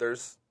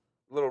there's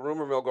little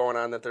rumor mill going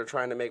on that they're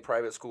trying to make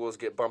private schools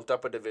get bumped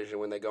up a division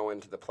when they go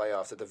into the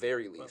playoffs at the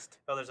very least.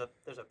 Well, there's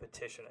a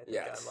petition I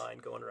think online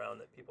going around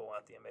that people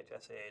want the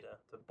MHSAA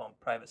to bump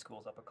private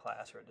schools up a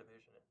class or a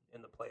division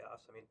in the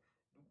playoffs. I mean,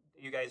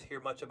 do you guys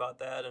hear much about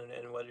that,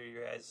 and what are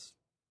your guys'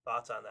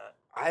 thoughts on that?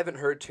 I haven't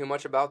heard too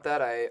much about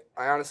that. I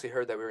honestly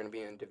heard that we were going to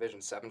be in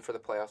Division 7 for the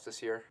playoffs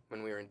this year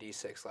when we were in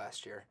D6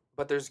 last year.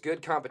 But there's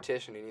good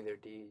competition in either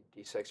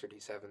D6 or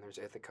D7. There's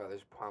Ithaca,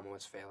 there's Palma,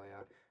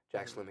 Westphalia,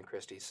 Jackson, Lim, and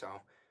Christie. So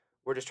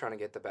we're just trying to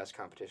get the best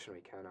competition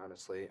we can,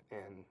 honestly,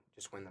 and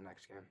just win the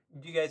next game.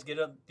 Do you guys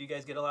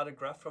get a lot of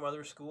gruff from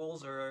other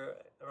schools or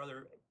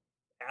other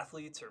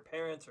athletes or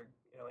parents or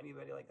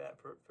anybody like that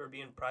for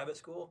being private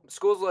school?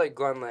 Schools like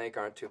Glen Lake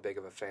aren't too big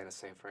of a fan of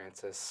St.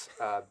 Francis.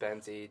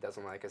 Benzie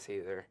doesn't like us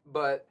either.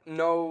 But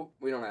no,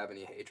 we don't have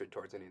any hatred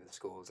towards any of the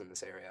schools in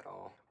this area at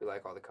all. We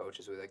like all the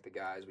coaches. We like the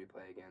guys we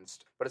play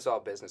against. But it's all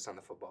business on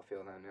the football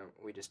field, and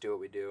we just do what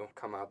we do,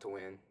 come out to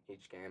win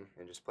each game,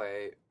 and just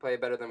play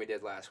better than we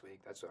did last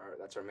week. That's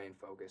our main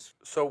focus.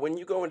 So when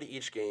you go into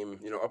each game,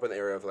 up in the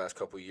area of the last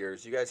couple of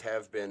years, you guys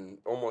have been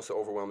almost the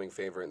overwhelming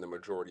favorite in the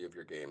majority of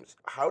your games.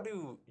 How does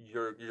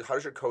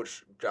your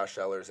coach Josh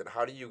Sellers, and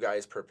how do you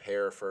guys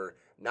prepare for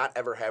not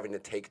ever having to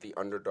take the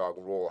underdog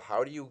role?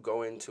 How do you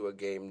go into a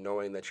game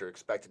knowing that you're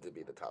expected to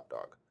be the top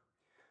dog?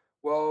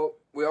 Well,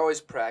 we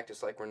always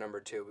practice like we're number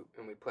 2,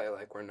 and we play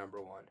like we're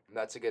number 1. And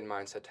that's a good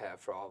mindset to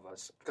have for all of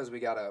us, because we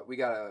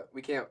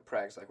can't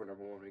practice like we're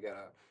number 1. We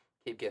gotta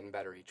keep getting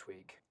better each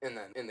week, and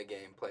then in the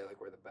game play like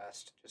we're the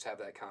best. Just have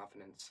that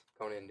confidence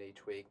going into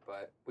each week.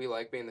 But we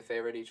like being the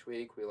favorite each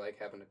week. We like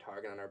having a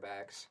target on our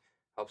backs.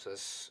 Helps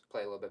us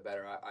play a little bit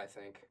better, I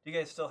think. Do you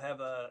guys still have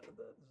the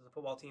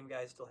football team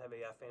guys still have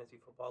a fantasy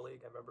football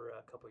league? I remember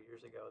a couple of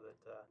years ago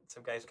that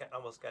some guys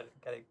almost got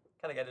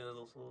into a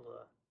little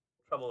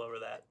trouble over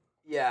that.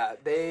 Yeah,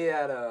 they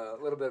had a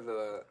little bit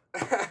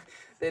of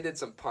they did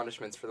some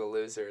punishments for the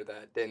loser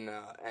that didn't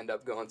end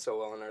up going so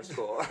well in our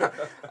school.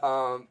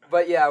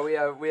 But yeah,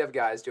 we have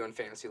guys doing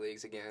fantasy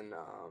leagues again.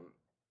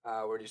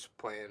 We're just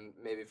playing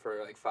maybe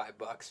for like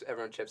 $5.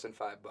 Everyone chips in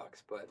 $5,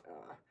 but.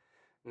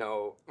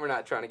 No, we're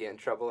not trying to get in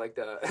trouble like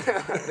the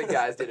the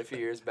guys did a few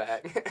years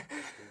back.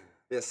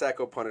 Yeah,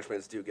 Sacco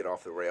punishments do get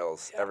off the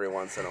rails every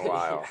once in a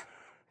while.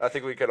 Yeah. I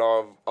think we could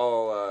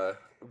all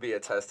be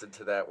attested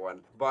to that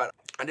one. But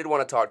I did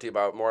want to talk to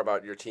you more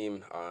about your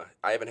team.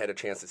 I haven't had a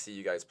chance to see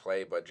you guys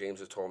play, but James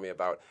has told me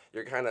about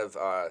your kind of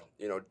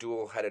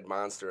dual-headed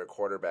monster at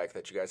quarterback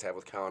that you guys have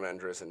with Colin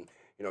Endress and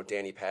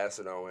Danny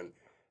Passano, and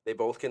they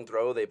both can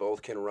throw, they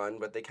both can run,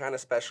 but they kind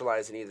of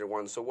specialize in either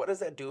one. So what does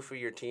that do for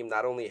your team,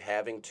 not only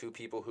having 2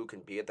 people who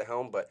can be at the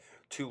helm, but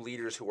 2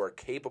 leaders who are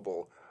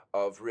capable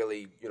of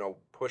really,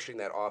 pushing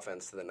that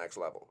offense to the next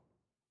level?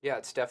 Yeah,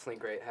 it's definitely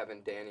great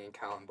having Danny and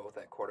Colin both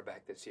at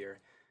quarterback this year.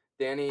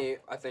 Danny,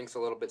 I think, is a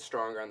little bit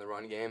stronger on the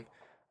run game,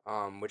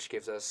 which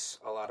gives us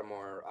a lot of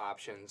more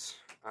options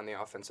on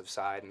the offensive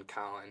side. And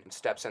Colin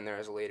steps in there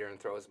as a leader and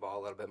throws the ball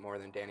a little bit more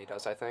than Danny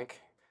does, I think.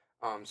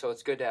 So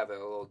it's good to have a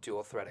little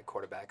dual threat at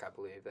quarterback, I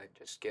believe, that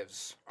just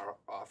gives our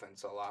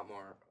offense a lot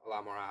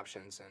more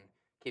options and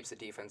keeps the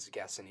defense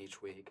guessing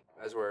each week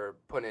as we're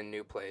putting in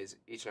new plays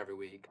each and every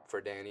week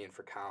for Danny and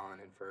for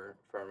Colin and for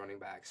our running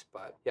backs.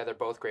 But yeah, they're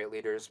both great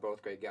leaders,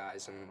 both great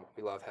guys, and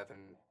we love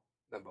having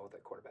them both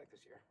at quarterback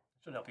this year.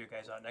 Should help you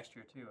guys out next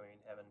year too. I mean,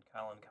 having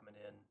Colin coming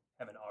in,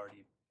 having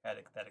already had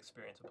that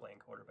experience of playing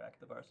quarterback at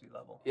the varsity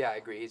level. Yeah, I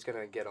agree. He's going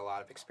to get a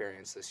lot of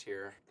experience this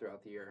year,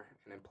 throughout the year,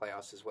 and in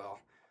playoffs as well.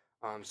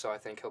 So I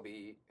think he'll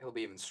be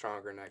even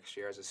stronger next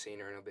year as a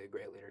senior, and he'll be a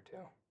great leader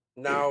too.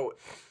 Now,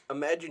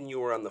 imagine you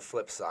were on the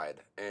flip side,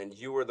 and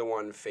you were the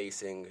one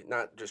facing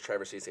not just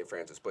Traverse City St.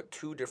 Francis, but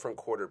two different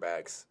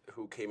quarterbacks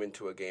who came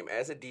into a game.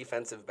 As a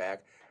defensive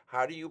back,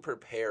 how do you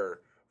prepare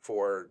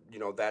for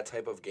that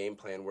type of game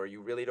plan where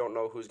you really don't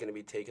know who's going to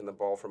be taking the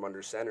ball from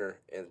under center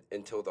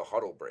until the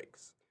huddle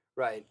breaks?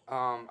 Right.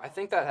 I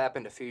think that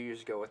happened a few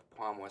years ago with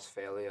Palm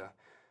Westphalia.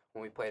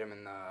 When we played them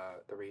in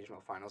the regional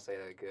finals, they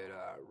had a good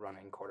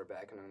running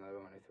quarterback and another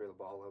one who threw the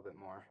ball a little bit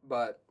more.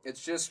 But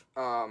it's just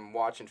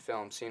watching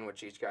film, seeing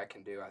what each guy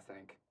can do, I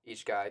think.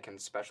 Each guy can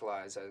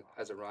specialize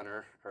as a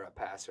runner or a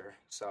passer.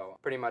 So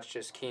pretty much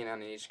just keying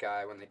on each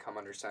guy when they come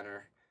under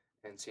center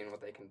and seeing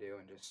what they can do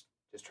and just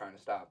trying to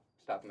stop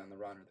them on the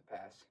run or the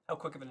pass. How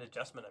quick of an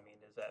adjustment,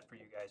 is that for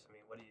you guys?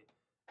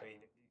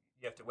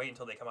 You have to wait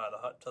until they come out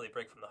of until they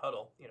break from the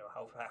huddle.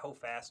 How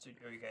fast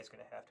are you guys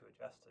going to have to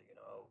adjust to,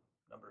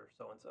 number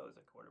so-and-so is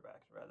at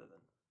quarterback rather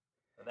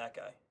than that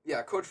guy?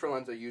 Yeah, Coach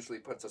Ferlenza usually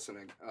puts us in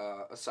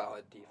a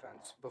solid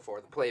defense before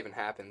the play even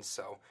happens,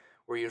 so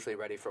we're usually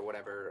ready for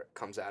whatever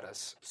comes at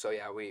us. So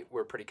yeah,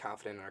 we're pretty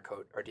confident in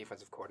our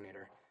defensive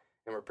coordinator,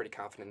 and we're pretty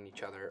confident in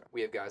each other.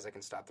 We have guys that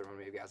can stop the run,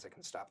 we have guys that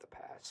can stop the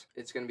pass.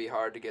 It's going to be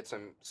hard to get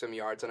some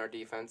yards on our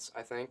defense,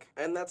 I think.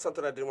 And that's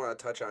something I did want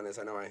to touch on is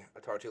I know I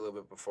talked to you a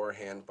little bit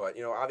beforehand, but,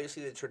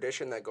 obviously the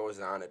tradition that goes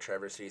on at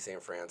Traverse City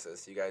St.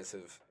 Francis, you guys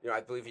have, I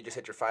believe you just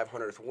hit your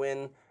 500th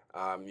win.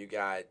 You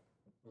got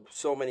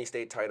so many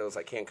state titles,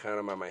 I can't count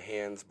them on my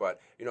hands, but,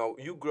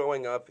 you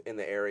growing up in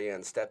the area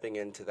and stepping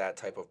into that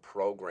type of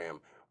program,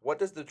 what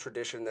does the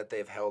tradition that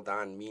they've held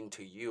on mean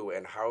to you,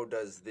 and how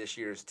does this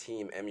year's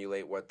team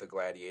emulate what the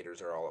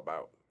Gladiators are all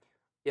about?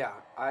 Yeah,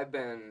 I've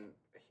been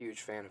a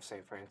huge fan of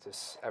St.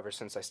 Francis ever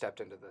since I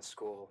stepped into the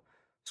school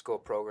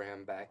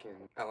program back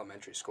in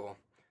elementary school,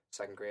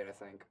 second grade, I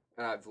think.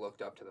 And I've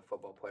looked up to the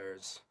football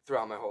players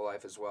throughout my whole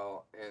life as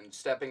well. And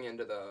stepping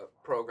into the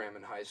program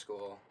in high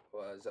school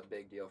was a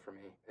big deal for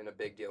me and a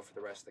big deal for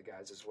the rest of the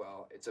guys as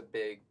well. It's a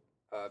big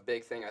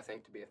thing, I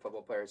think, to be a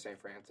football player at St.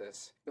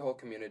 Francis. The whole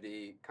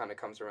community kind of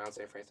comes around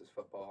St. Francis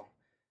football,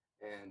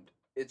 and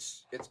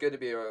it's good to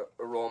be a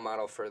role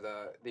model for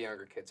the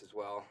younger kids as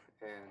well.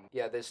 And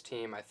yeah, this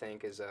team, I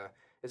think, is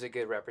a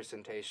good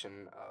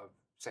representation of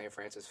St.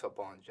 Francis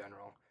football in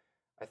general.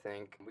 I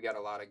think we got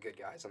a lot of good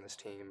guys on this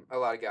team, a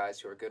lot of guys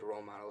who are good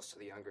role models to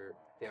the younger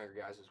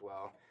guys as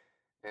well,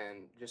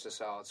 and just a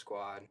solid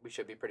squad. We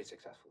should be pretty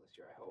successful this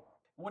year, I hope.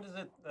 What is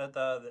it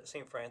that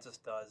St. Francis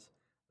does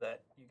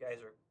that you guys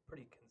are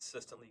pretty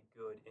consistently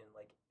good in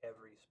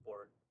every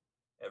sport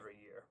every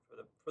year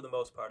for the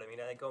most part?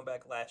 Going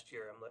back last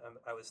year,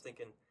 I was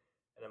thinking,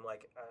 and I'm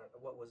like,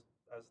 what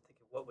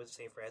was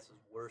St. Francis'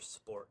 worst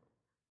sport?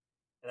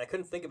 And I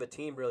couldn't think of a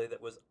team really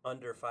that was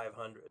under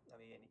 500.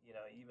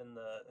 Even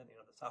the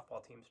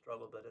softball team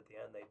struggled, but at the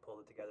end they pulled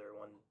it together and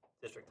won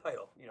district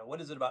title.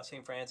 What is it about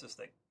St. Francis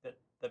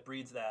that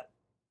breeds that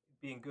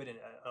being good in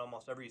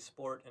almost every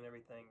sport and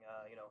everything?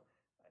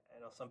 I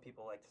know some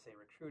people like to say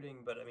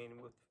recruiting, but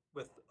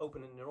with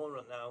open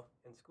enrollment now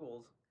in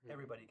schools,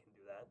 everybody can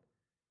do that.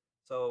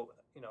 So,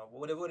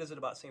 what is it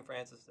about St.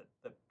 Francis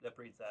that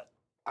breeds that?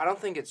 I don't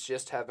think it's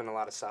just having a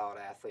lot of solid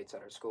athletes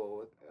at our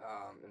school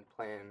and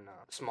playing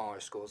smaller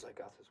schools like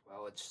us as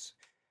well. It's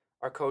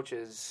our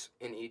coaches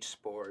in each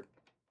sport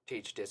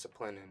teach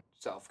discipline and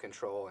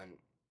self-control and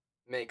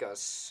make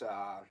us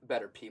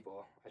better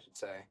people, I should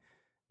say,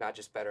 not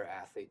just better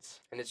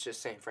athletes. And it's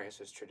just St.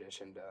 Francis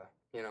tradition to,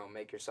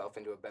 make yourself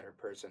into a better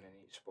person in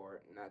each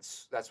sport. And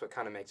that's what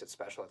kind of makes it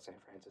special at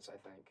St. Francis, I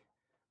think.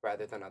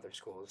 Rather than other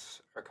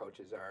schools, our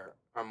coaches are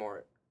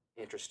more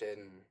interested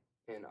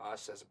in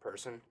us as a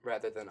person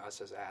rather than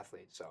us as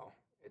athletes. So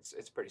it's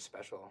a pretty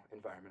special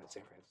environment at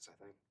St. Francis, I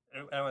think.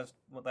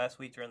 Last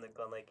week during the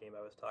Glen Lake game,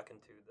 I was talking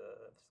to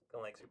the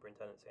Glen Lake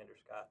superintendent, Sandra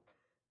Scott,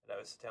 and I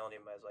was telling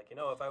him, I was like,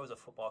 if I was a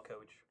football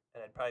coach,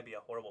 and I'd probably be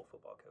a horrible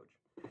football coach,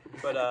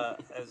 but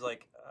I was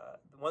like,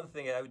 the one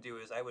thing I would do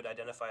is I would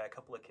identify a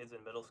couple of kids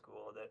in middle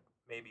school that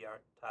maybe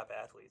aren't top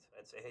athletes.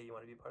 I'd say, hey, you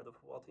want to be part of the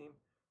football team?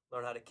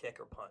 Learn how to kick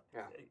or punt.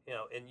 Yeah.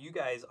 And you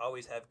guys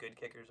always have good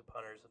kickers and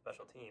punters and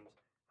special teams.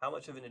 How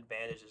much of an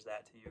advantage is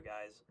that to you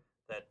guys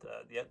that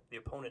the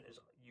opponent is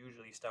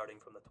usually starting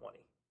from the 20?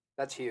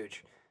 That's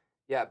huge.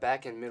 Yeah,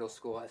 back in middle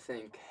school, I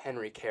think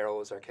Henry Carroll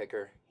was our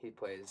kicker. He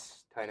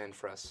plays tight end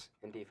for us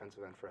and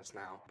defensive end for us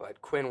now.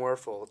 But Quinn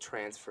Werfel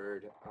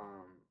transferred,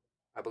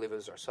 I believe it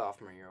was our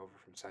sophomore year, over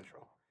from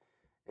Central.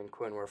 And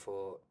Quinn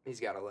Werfel, he's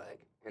got a leg.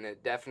 And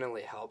it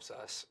definitely helps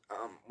us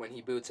when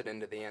he boots it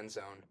into the end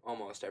zone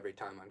almost every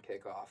time on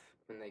kickoff.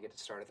 And they get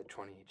to start at the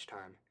 20 each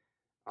time.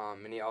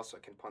 And he also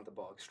can punt the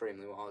ball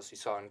extremely well, as you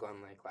saw in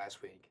Glen Lake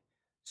last week.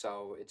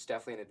 So it's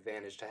definitely an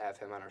advantage to have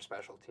him on our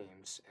special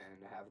teams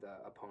and have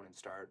the opponent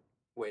start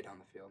way down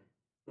the field.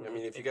 I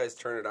mean, if you guys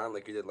turn it on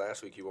like you did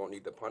last week, you won't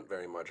need to punt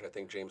very much. I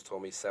think James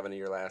told me 7 of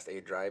your last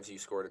 8 drives, you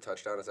scored a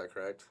touchdown. Is that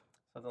correct?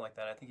 Something like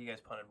that. I think you guys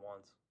punted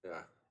once.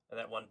 Yeah. And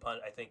that one punt,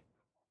 I think.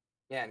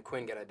 Yeah, and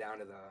Quinn got it down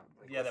to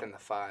within the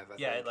 5. I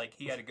think. Like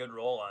he had a good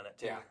roll on it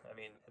too. Yeah. I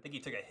mean, I think he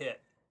took a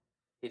hit.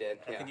 He did.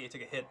 I think he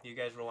took a hit. You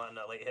guys were wanting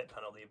a late hit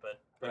penalty, but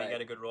Right. he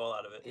got a good roll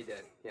out of it. He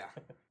did. Yeah,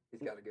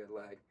 he's got a good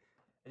leg.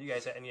 And you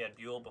had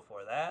Buell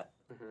before that.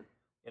 Mm-hmm.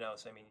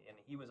 So I mean, and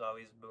he was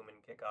always booming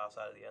kickoffs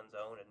out of the end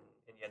zone, and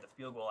you had the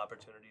field goal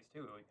opportunities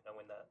too.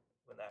 When that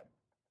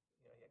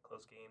you had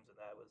close games, and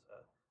that was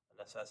a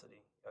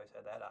necessity. You always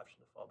had that option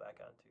to fall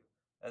back on too.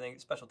 I think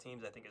special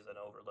teams, is an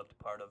overlooked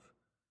part of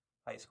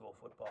high school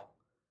football.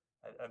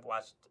 I've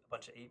watched a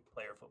bunch of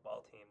 8-player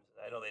football teams.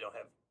 I know they don't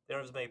have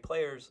as many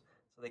players,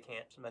 so they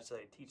can't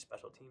necessarily teach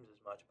special teams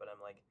as much. But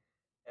I'm like,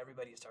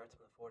 everybody starts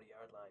on the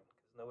 40-yard line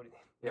because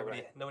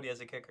nobody has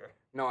a kicker.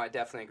 No, I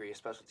definitely agree.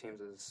 Special teams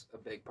is a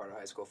big part of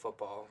high school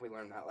football. We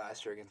learned that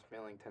last year against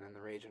Millington in the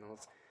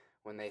regionals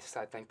when I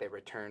think they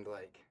returned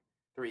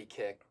 3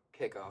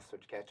 kickoffs,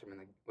 which kept them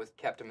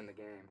in the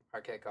game.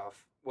 Our kickoff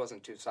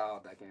wasn't too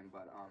solid that game,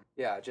 but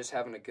just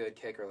having a good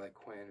kicker like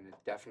Quinn, it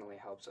definitely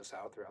helps us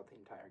out throughout the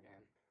entire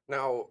game.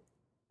 Now,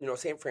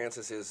 St.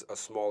 Francis is a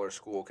smaller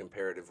school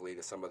comparatively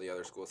to some of the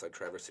other schools like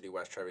Traverse City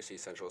West, Traverse City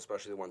Central,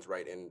 especially the ones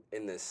right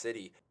in this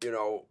city.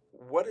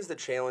 What is the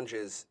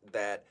challenges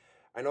that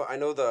I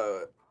know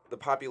the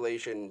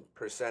population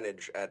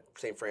percentage at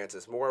St.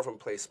 Francis, more of them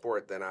play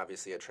sport than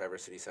obviously at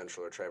Traverse City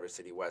Central or Traverse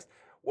City West.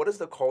 What is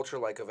the culture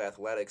like of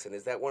athletics, and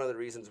is that one of the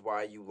reasons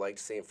why you liked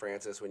St.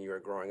 Francis when you were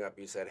growing up?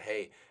 You said,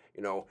 hey,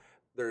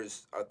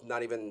 there's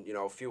not even,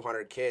 a few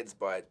hundred kids,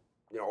 but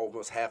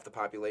almost half the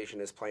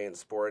population is playing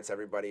sports.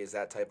 Everybody is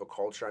that type of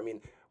culture. I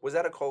mean, was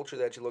that a culture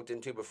that you looked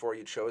into before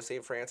you chose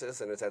St.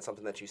 Francis, and is that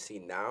something that you see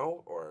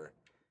now, or?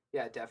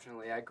 Yeah,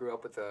 definitely. I grew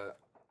up with the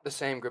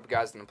same group of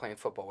guys that I'm playing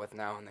football with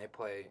now, and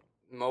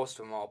most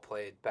of them all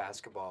played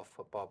basketball,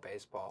 football,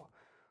 baseball,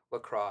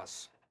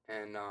 lacrosse,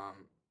 and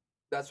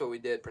that's what we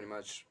did pretty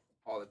much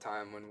all the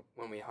time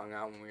when we hung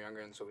out when we were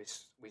younger, and so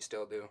we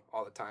still do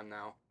all the time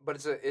now.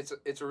 But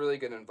it's a really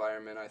good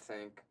environment, I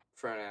think,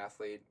 for an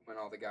athlete when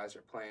all the guys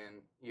are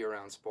playing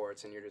year-round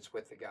sports and you're just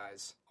with the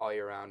guys all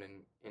year round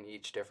in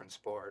each different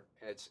sport.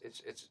 It's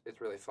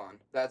really fun.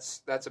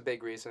 That's a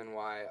big reason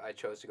why I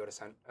chose to go to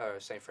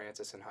St.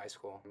 Francis in high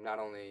school. Not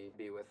only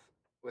be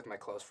with my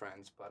close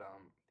friends, but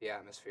the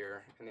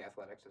atmosphere and the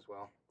athletics as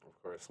well.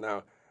 Of course.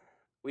 Now,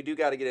 we do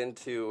got to get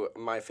into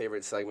my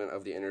favorite segment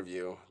of the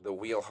interview, the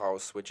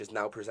Wheelhouse, which is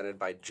now presented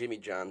by Jimmy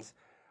John's.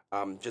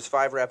 Just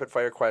 5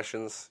 rapid-fire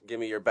questions. Give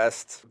me your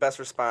best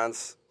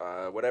response.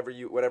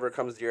 Whatever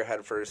comes to your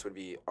head first would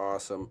be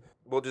awesome.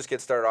 We'll just get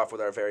started off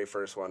with our very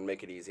first one.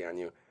 Make it easy on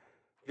you.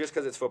 Just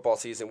because it's football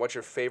season, what's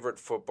your favorite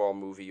football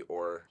movie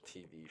or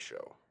TV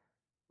show?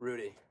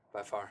 Rudy,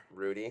 by far.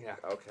 Rudy? Yeah.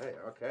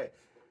 Okay.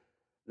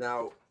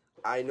 Now,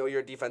 I know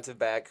you're a defensive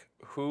back.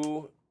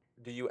 Who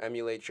do you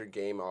emulate your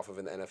game off of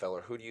in the NFL,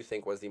 or who do you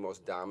think was the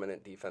most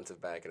dominant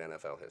defensive back in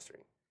NFL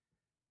history?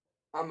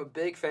 I'm a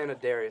big fan of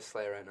Darius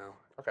Slay right now.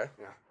 Okay.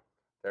 Yeah.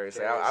 Darius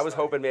Slay. I was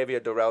hoping maybe a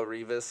Darrell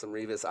Revis, some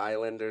Revis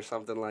Island or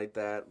something like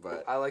that.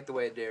 But I like the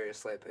way Darius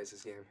Slay plays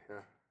his game.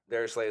 Yeah.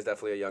 Darius Slay is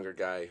definitely a younger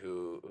guy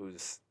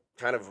who's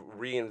kind of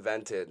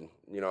reinvented,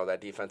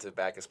 that defensive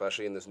back,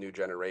 especially in this new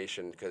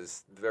generation,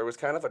 because there was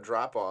kind of a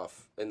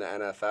drop-off in the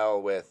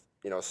NFL with,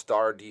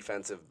 star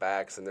defensive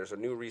backs, and there's a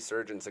new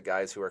resurgence of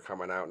guys who are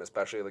coming out, and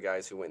especially the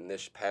guys who went in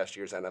this past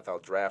year's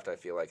NFL draft, I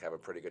feel like have a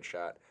pretty good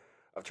shot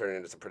of turning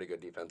into some pretty good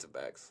defensive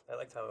backs. I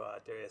liked how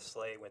Darius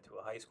Slay went to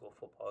a high school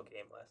football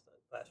game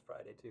last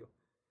Friday too.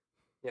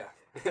 Yeah.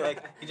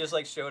 he just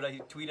showed up. He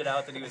tweeted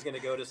out that he was going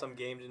to go to some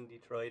games in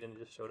Detroit and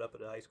just showed up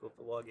at a high school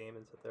football game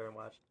and sat there and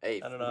watched.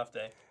 Hey, on an off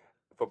day.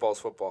 Football's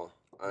football.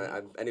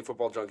 Any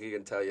football junkie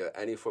can tell you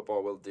any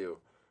football will do.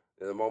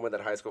 The moment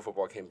that high school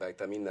football came back,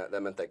 that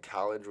meant that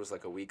college was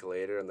a week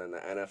later, and then the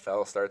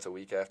NFL starts a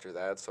week after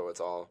that. So it's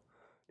all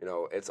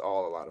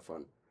a lot of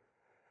fun.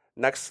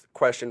 Next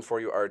question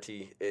for you,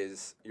 Artie,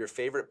 is your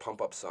favorite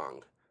pump-up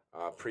song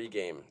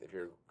pre-game. If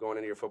you're going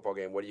into your football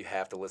game, what do you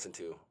have to listen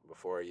to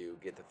before you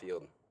get the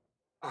field?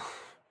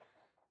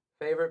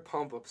 Favorite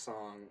pump-up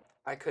song?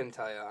 I couldn't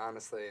tell you,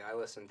 honestly. I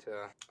listen to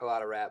a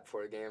lot of rap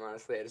before the game,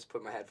 honestly. I just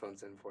put my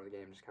headphones in before the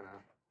game, just kind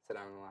of sit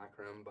down in the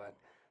locker room, but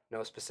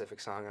no specific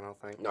song, I don't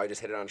think. No, you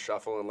just hit it on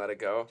shuffle and let it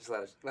go? Just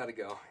let it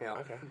go, yeah.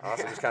 Okay,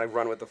 awesome. Just kind of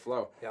run with the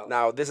flow. Yep.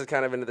 Now, this is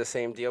kind of into the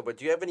same deal, but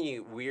do you have any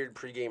weird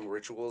pregame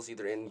rituals,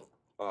 either in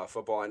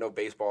football. I know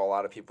baseball, a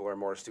lot of people are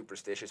more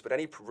superstitious, but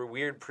any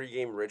weird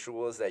pregame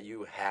rituals that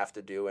you have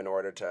to do in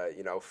order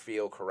to,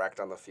 feel correct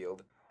on the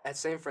field? At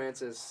St.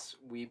 Francis,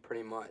 we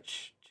pretty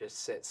much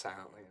just sit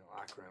silently in the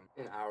locker room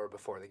an hour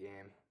before the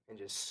game,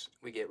 and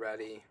we get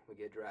ready, we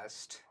get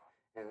dressed,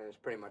 and then it's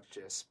pretty much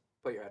just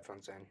put your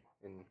headphones in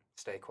and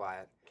stay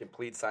quiet.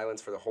 Complete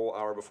silence for the whole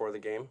hour before the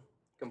game?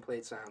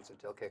 Complete silence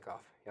until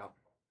kickoff. Yep,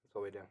 that's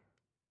what we do.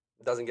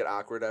 Doesn't get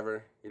awkward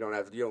ever? You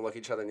don't look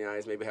each other in the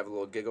eyes, maybe have a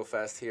little giggle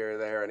fest here or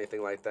there,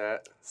 anything like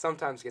that?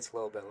 Sometimes it gets a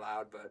little bit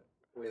loud, but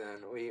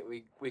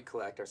we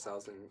collect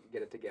ourselves and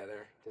get it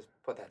together. Just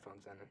put the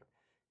headphones in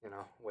and,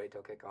 wait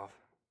till kickoff.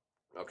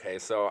 Okay,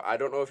 so I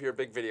don't know if you're a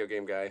big video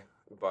game guy,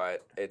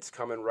 but it's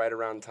coming right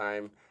around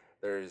time.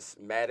 There's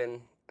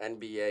Madden,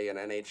 NBA, and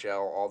NHL,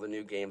 all the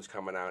new games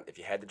coming out. If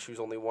you had to choose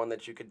only one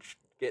that you could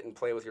get and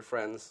play with your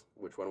friends,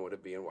 which one would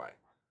it be and why?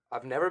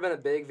 I've never been a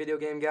big video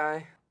game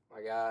guy.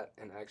 I got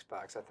an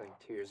Xbox, I think,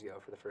 2 years ago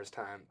for the first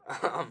time.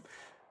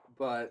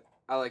 But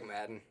I like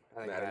Madden. I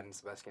think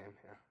Madden's the best game,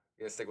 yeah.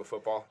 You gonna stick with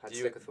football? I'd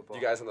stick with football.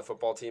 Do you guys on the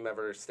football team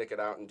ever stick it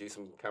out and do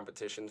some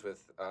competitions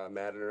with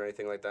Madden or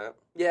anything like that?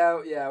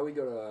 Yeah, we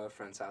go to a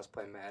friend's house,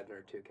 play Madden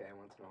or 2K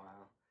once in a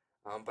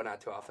while. But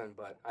not too often,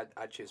 but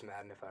I'd choose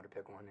Madden if I had to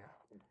pick one,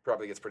 yeah.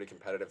 Probably gets pretty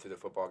competitive through the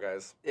football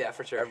guys. Yeah,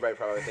 for sure. Everybody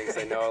probably thinks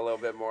they know a little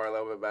bit more, a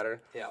little bit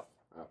better. Yeah.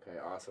 Okay,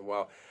 awesome.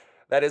 Well,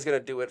 that is going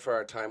to do it for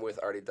our time with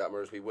Artie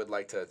Dutmers. We would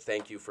like to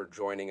thank you for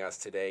joining us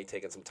today,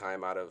 taking some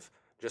time out of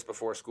just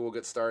before school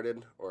gets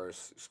started, or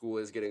school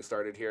is getting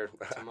started here.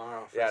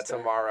 Tomorrow.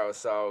 Tomorrow.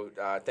 So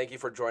thank you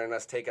for joining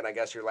us, taking, I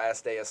guess, your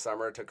last day of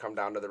summer to come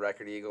down to the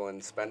Record Eagle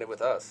and spend it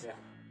with us. Yeah,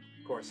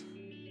 of course.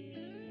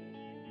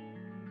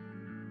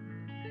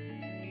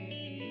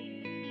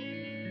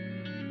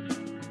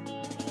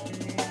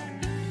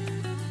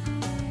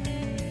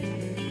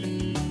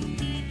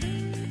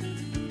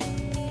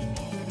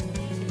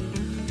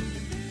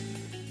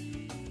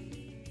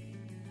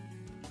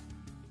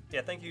 Yeah,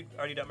 thank you,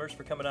 Artie Dutmers,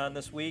 for coming on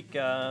this week.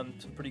 Some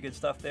pretty good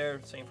stuff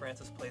there. St.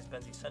 Francis plays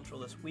Benzie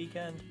Central this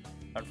weekend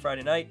on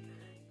Friday night.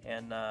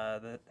 And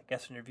the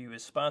guest interview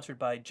is sponsored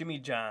by Jimmy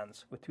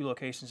John's, with 2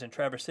 locations in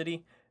Traverse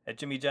City. At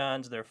Jimmy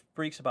John's, they're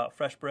freaks about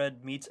fresh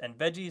bread, meats, and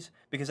veggies,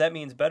 because that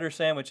means better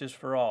sandwiches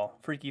for all.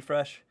 Freaky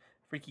fresh,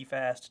 freaky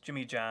fast,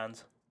 Jimmy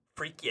John's.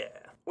 Freak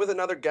yeah. With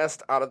another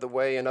guest out of the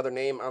way, another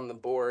name on the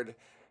board,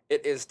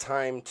 it is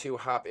time to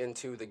hop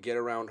into the Get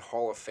Around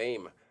Hall of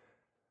Fame.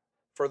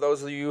 For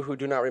those of you who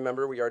do not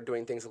remember, we are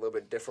doing things a little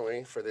bit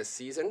differently for this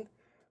season.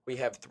 We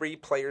have 3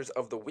 Players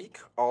of the Week,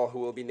 all who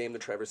will be named the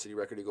Traverse City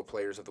Record Eagle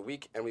Players of the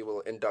Week, and we will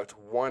induct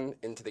one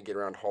into the Get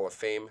Around Hall of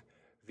Fame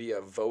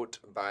via vote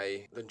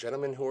by the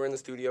gentlemen who are in the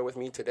studio with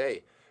me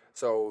today.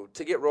 So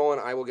to get rolling,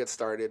 I will get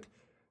started.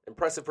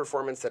 Impressive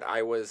performance that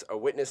I was a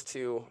witness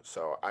to,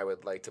 so I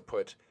would like to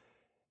put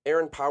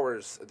Aaron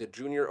Powers, the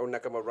junior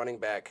Onekama running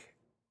back,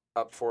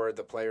 up for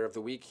the Player of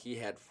the Week. He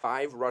had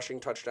 5 rushing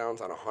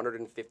touchdowns on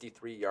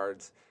 153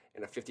 yards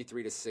in a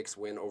 53-6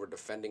 win over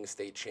defending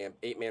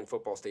 8-man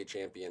football state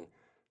champion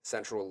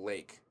Central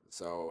Lake.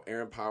 So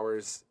Aaron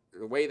Powers,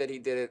 the way that he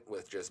did it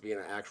with just being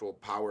an actual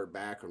powered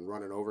back and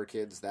running over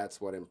kids, that's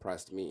what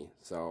impressed me.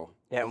 So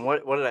yeah, and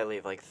what did I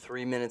leave? Like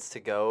 3 minutes to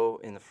go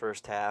in the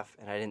first half,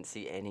 and I didn't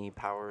see any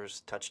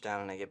Powers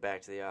touchdown, and I get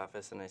back to the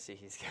office, and I see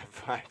he's got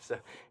 5. So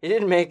he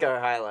didn't make our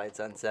highlights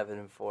on 7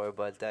 and 4,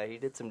 but he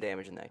did some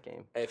damage in that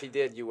game. If he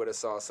did, you would have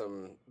saw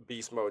some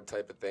beast mode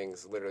type of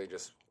things, literally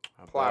just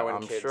plowing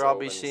I'm kids sure I'll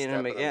over be and seeing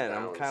him stepping again. them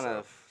I'm down, kind so.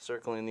 of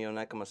circling the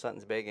Onekama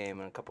Sutton's Bay game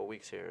in a couple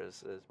weeks here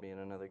as being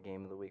another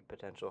game of the week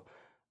potential.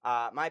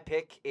 My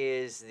pick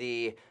is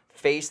the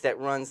face that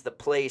runs the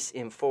place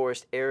in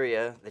Forest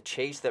area, the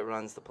chase that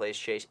runs the place,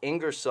 Chase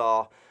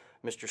Ingersoll.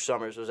 Mr.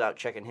 Summers was out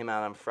checking him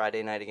out on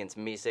Friday night against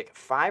Mesick.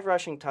 5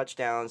 rushing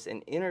touchdowns,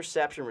 an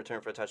interception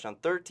return for a touchdown,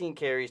 13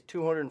 carries,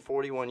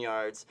 241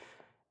 yards,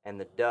 and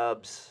the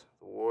Dubs,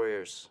 the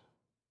Warriors,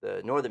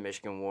 the Northern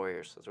Michigan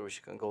Warriors, that's where we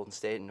should go, Golden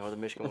State and Northern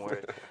Michigan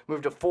Warriors,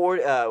 moved to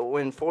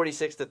win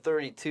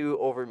 46-32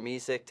 over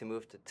Mesick to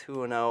move to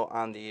 2-0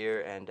 on the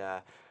year, and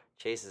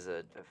Chase is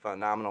a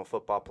phenomenal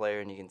football player,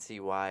 and you can see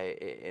why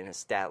in a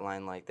stat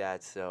line like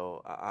that.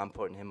 So I'm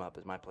putting him up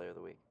as my player of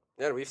the week.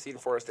 Yeah, we've seen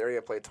Forest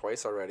Area play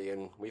twice already,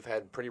 and we've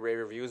had pretty rave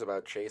reviews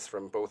about Chase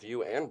from both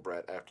you and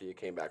Brett after you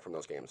came back from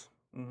those games.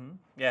 Mm-hmm.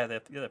 Yeah,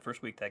 the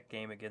first week, that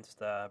game against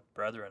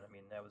Brethren, I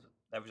mean, that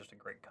was just a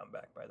great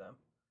comeback by them.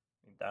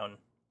 I mean, down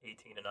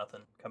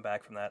 18-0, come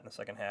back from that in the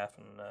second half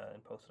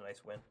and post a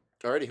nice win.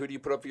 Alrighty, who do you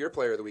put up for your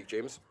player of the week,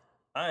 James?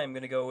 I'm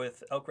going to go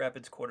with Elk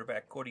Rapids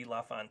quarterback Cody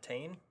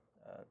LaFontaine.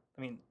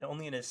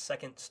 Only in his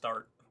second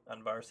start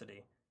on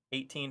varsity,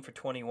 18 for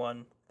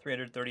 21,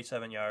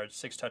 337 yards,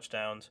 6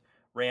 touchdowns,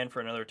 ran for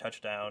another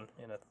touchdown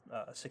in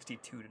a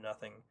 62-0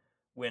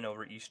 win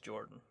over East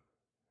Jordan.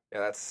 Yeah,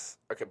 that's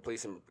a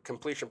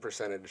completion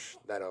percentage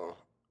that'll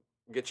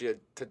get you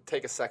to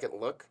take a second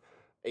look.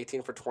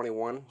 18 for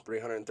 21,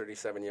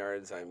 337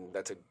 yards.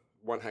 That's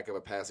one heck of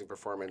a passing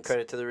performance.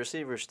 Credit to the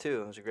receivers,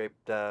 too. It was a great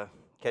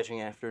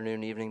catching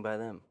afternoon, evening by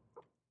them.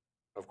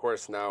 Of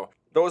course. Now,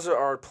 those are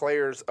our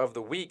players of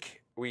the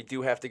week. we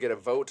do have to get a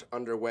vote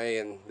underway,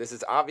 and this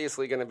is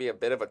obviously going to be a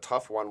bit of a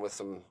tough one with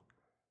some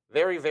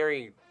very,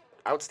 very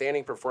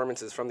outstanding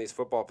performances from these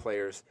football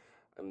players.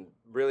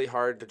 Really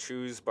hard to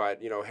choose,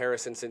 but,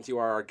 Harrison, since you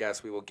are our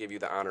guest, we will give you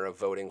the honor of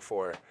voting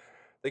for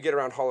the Get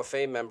Around Hall of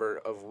Fame member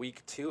of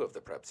Week 2 of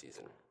the prep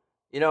season.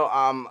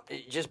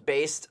 Just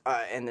based,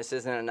 and this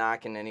isn't a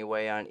knock in any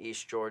way on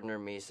East Jordan or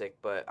Mesick,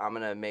 but I'm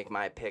going to make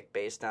my pick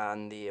based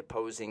on the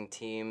opposing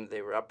team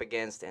they were up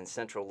against, and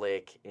Central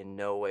Lake in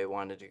no way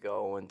wanted to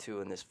go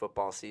 0-2 in this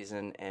football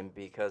season, and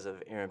because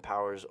of Aaron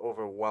Powers'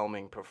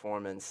 overwhelming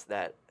performance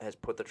that has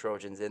put the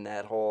Trojans in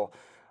that hole.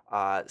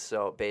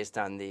 So based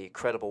on the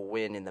credible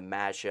win in the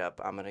matchup,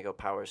 I'm going to go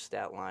Powers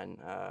stat line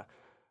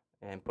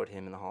and put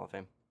him in the Hall of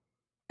Fame.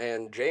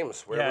 And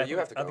James, where will you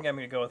have to go? I think I'm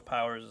going to go with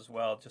Powers as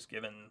well, just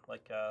given,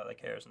 like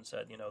Harrison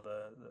said,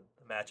 the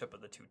matchup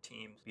of the two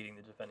teams beating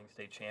the defending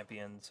state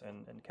champions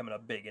and coming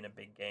up big in a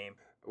big game.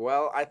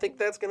 Well, I think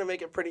that's going to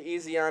make it pretty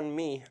easy on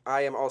me.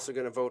 I am also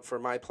going to vote for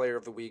my player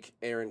of the week,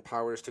 Aaron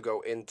Powers, to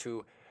go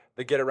into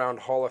the Get Around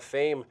Hall of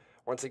Fame.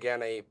 Once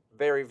again, a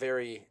very,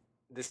 very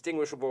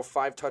distinguishable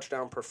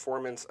 5-touchdown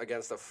performance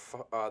against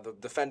the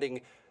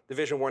defending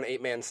Division I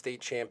 8-man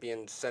state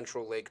champion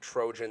Central Lake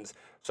Trojans.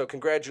 So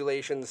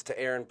congratulations to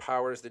Aaron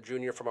Powers, the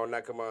junior from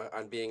Onekama,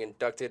 on being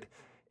inducted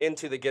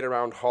into the Get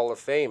Around Hall of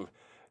Fame.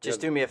 Just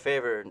do me a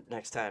favor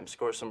next time,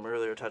 score some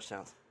earlier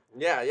touchdowns.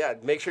 Yeah.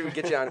 Make sure we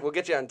get you on. We'll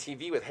get you on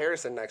TV with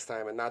Harrison next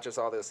time, and not just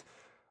all this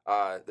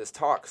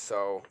talk.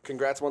 So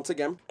congrats once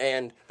again.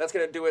 And that's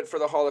going to do it for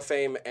the Hall of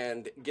Fame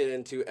and get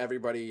into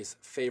everybody's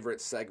favorite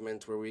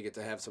segment where we get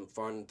to have some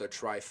fun, the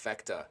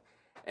trifecta.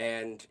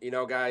 And,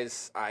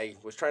 guys, I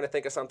was trying to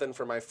think of something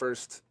for my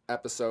first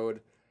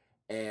episode,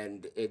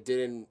 and it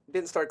didn't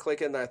start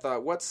clicking. I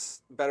thought,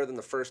 what's better than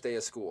the first day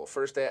of school?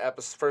 First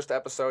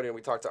episode, and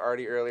we talked to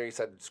Artie earlier. He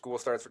said school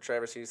starts for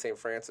Traverse City St.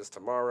 Francis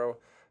tomorrow.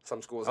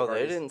 Some schools have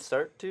they didn't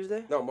start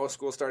Tuesday? No, most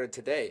schools started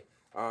today.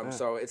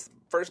 So it's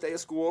first day of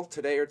school,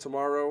 today or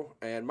tomorrow.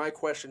 And my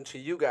question to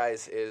you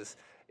guys is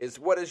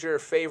what is your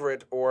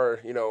favorite or,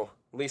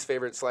 least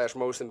favorite /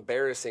 most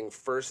embarrassing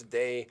first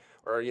day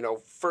or,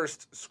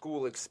 first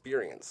school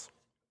experience?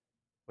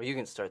 Well, you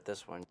can start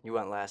this one. You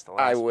went last the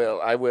last I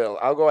will.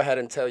 I'll go ahead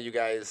and tell you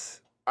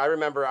guys. I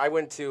remember I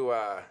went to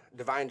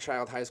Divine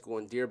Child High School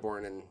in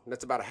Dearborn, and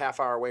that's about a half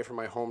hour away from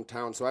my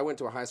hometown. So I went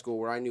to a high school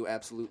where I knew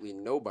absolutely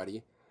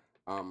nobody,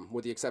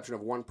 with the exception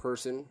of one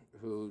person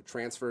who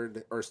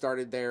transferred or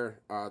started there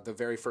the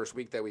very first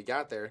week that we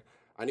got there.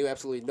 I knew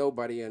absolutely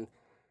nobody, and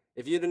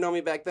if you didn't know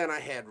me back then, I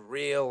had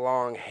real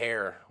long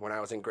hair when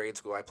I was in grade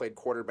school. I played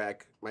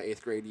quarterback my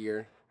 8th grade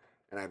year,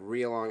 and I had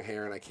real long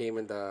hair, and I came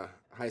into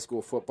high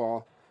school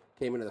football,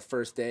 came into the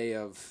first day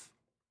of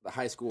the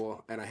high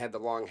school, and I had the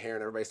long hair,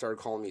 and everybody started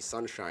calling me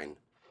Sunshine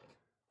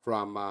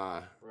from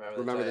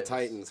Remember the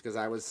Titans, because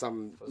I was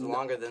some... Was it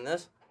longer than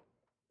this?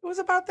 It was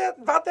about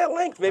that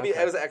length. Maybe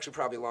Okay. It was actually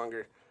probably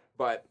longer.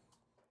 But,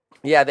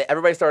 yeah,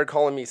 everybody started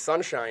calling me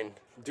Sunshine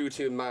due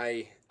to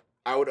my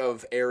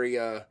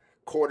out-of-area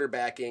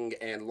quarterbacking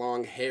and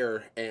long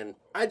hair, and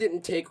I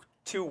didn't take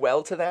too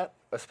well to that,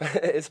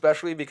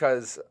 especially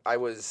because I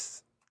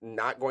was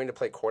not going to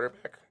play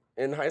quarterback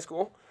in high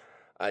school.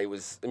 I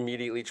was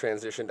immediately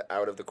transitioned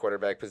out of the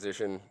quarterback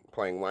position,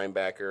 playing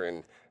linebacker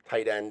and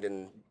tight end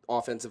and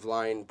offensive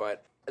line,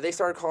 but they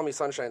started calling me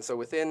Sunshine, so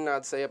within,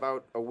 I'd say,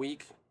 about a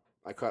week,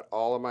 I cut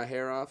all of my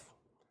hair off,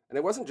 and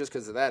it wasn't just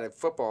because of that.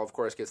 Football, of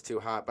course, gets too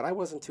hot, but I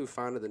wasn't too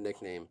fond of the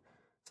nickname.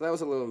 So that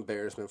was a little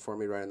embarrassment for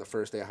me right on the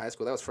first day of high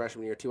school. That was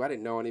freshman year, too. I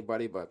didn't know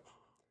anybody, but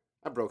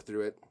I broke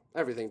through it.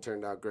 Everything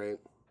turned out great.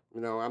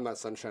 I'm not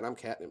Sunshine. I'm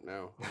Catnip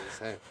now.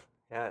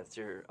 Yeah,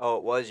 it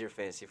was your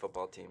fantasy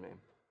football team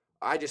name.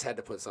 I just had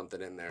to put something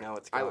in there. Now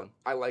it's gone.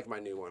 I like my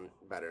new one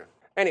better.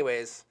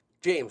 Anyways,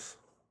 James,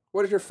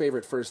 what is your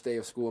favorite first day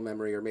of school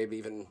memory, or maybe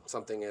even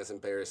something as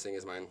embarrassing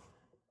as mine?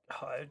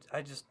 Oh,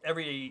 I just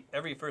every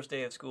first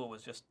day of school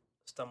was just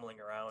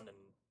stumbling around and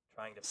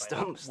trying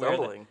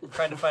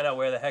to find out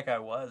where the heck I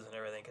was and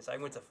everything, because I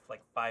went to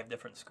like 5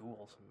 different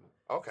schools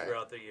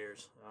throughout the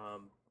years,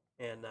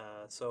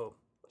 so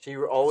you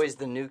were always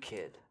the new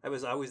kid. I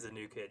was always the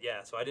new kid,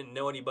 yeah. So I didn't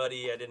know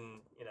anybody. I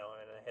didn't, and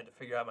I had to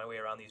figure out my way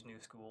around these new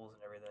schools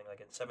and everything.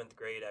 Like in 7th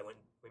grade,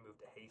 we moved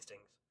to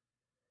Hastings,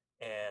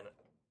 and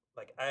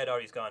like I had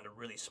already gone to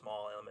really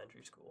small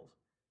elementary schools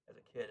as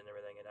a kid and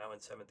everything. And now in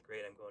 7th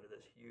grade, I'm going to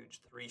this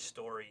huge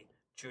 3-story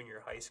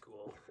junior high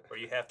school where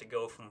you have to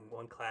go from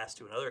one class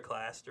to another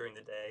class during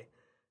the day,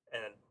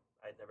 and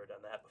I'd never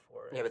done that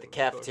before. Yeah, but the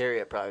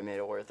cafeteria probably made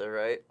it worth it,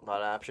 right? A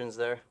lot of options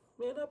there.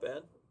 Yeah, not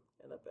bad.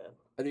 Not bad.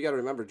 And you got to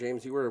remember,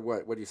 James, you were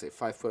what do you say,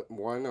 5'1",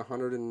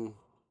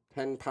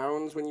 110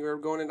 pounds when you were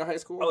going into high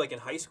school? Oh, like in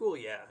high school,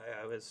 yeah,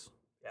 I was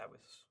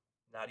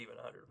not even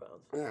 100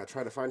 pounds. Yeah,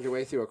 try to find your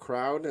way through a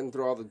crowd and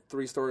through all the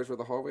 3 stories where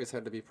the hallways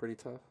had to be pretty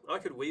tough. I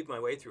could weave my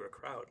way through a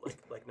crowd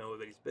like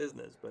nobody's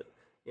business, but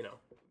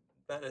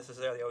not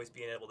necessarily always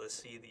being able to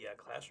see the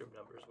classroom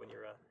numbers when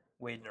you're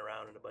wading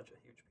around in a bunch of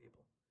huge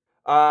people.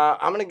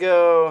 I'm going to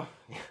go.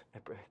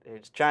 I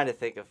was trying to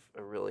think of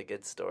a really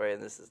good story,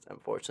 and this is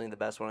unfortunately the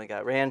best one I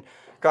got. Ran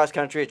cross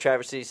country at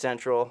Traverse City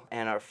Central,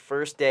 and our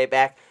first day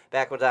back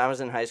when I was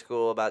in high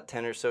school about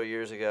 10 or so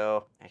years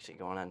ago, actually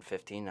going on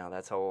 15 now,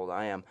 that's how old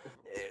I am.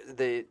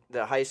 The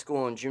high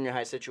school and junior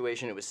high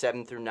situation, it was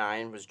 7 through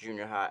 9 was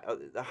junior high.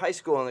 The high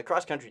school and the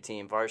cross country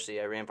team,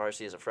 varsity, I ran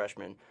varsity as a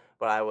freshman,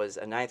 but I was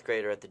a ninth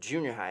grader at the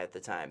junior high at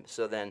the time.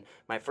 So then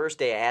my first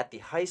day at the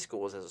high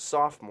school was as a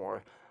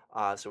sophomore.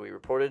 So we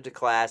reported to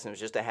class, and it was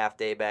just a half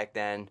day back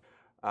then.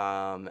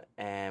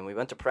 And we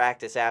went to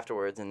practice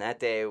afterwards, and that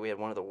day we had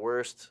one of the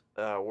worst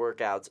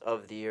workouts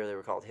of the year. They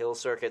were called hill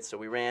circuits. So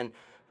we ran,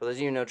 for those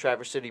of you who know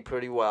Traverse City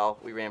pretty well,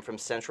 we ran from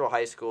Central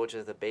High School, which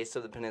is the base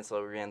of the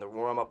peninsula. We ran the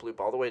warm-up loop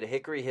all the way to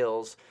Hickory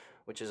Hills,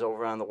 which is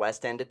over on the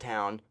west end of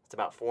town. It's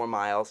about 4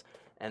 miles.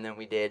 And then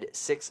we did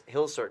 6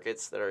 hill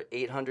circuits that are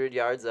 800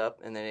 yards up,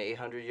 and then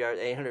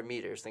 800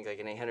 meters, think like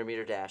an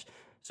 800-meter dash.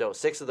 So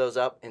 6 of those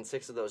up and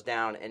 6 of those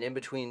down, and in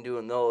between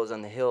doing those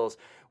on the hills,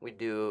 we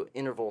do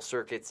interval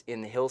circuits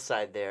in the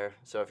hillside there.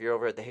 So if you're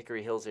over at the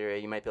Hickory Hills area,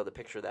 you might be able to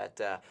picture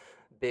that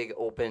big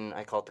open,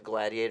 I call it the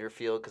Gladiator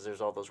field, because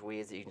there's all those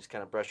weeds that you can just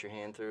kind of brush your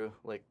hand through,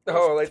 like the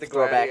throwback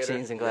Gladiator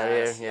scenes in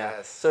Gladiator. Yes, yeah.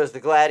 yes. So it's the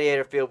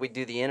Gladiator field. We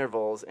do the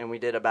intervals, and we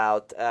did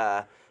about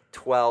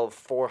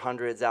 12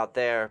 400s out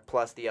there,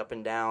 plus the up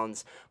and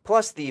downs,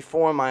 plus the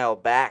 4 mile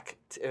back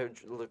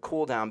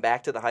cool down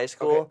back to the high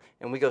school, Okay.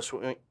 and we go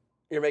swimming.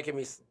 You're making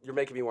me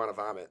want to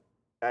vomit.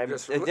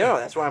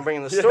 That's why I'm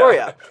bringing the story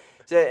up.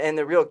 So, and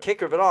the real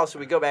kicker of it all, so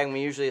we go back and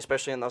we usually,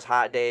 especially on those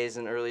hot days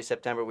in early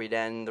September, we'd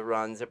end the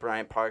runs at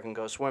Bryant Park and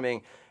go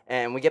swimming.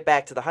 And we get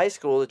back to the high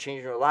school to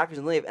change our lockers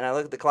and leave. And I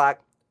look at the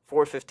clock,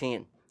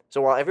 4:15.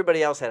 So while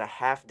everybody else had a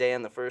half day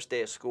on the first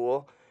day of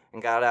school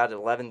and got out at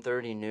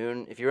 11:30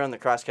 noon, if you were on the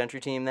cross-country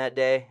team that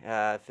day,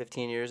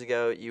 15 years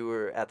ago, you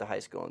were at the high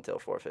school until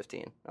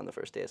 4:15 on the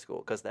first day of school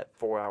because that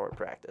 4-hour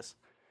practice.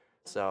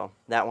 So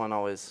that one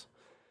always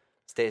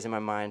stays in my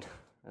mind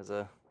as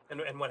a...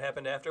 And what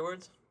happened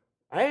afterwards?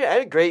 I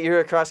had a great year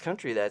at cross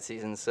country that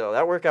season, so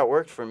that workout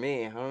worked for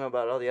me. I don't know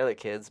about all the other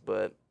kids,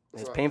 but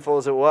as painful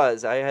as it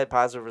was, I had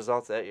positive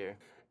results that year.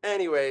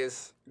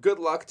 Anyways, good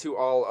luck to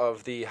all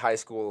of the high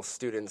school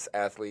students,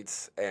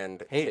 athletes,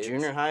 and kids.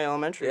 Junior high,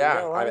 elementary.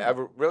 Yeah,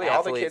 really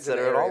all the kids that in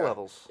are the at all area.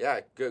 levels.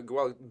 Yeah, good.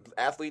 Well,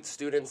 athletes,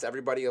 students,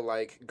 everybody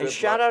alike. Good And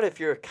shout luck. out if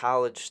you're a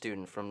college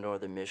student from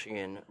Northern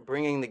Michigan,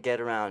 bringing the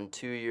get around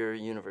to your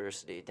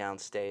university,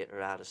 downstate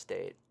or out of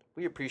state.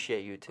 We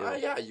appreciate you too.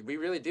 Yeah, we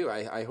really do.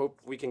 I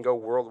hope we can go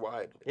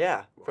worldwide.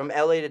 Yeah, from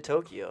LA to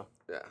Tokyo.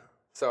 Yeah.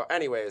 So,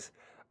 anyways,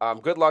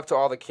 good luck to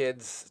all the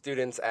kids,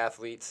 students,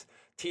 athletes,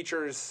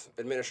 teachers,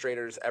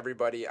 administrators,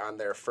 everybody on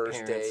their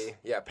first day.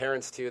 Yeah,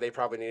 parents too. They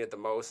probably need it the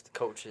most.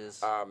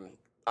 Coaches.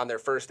 On their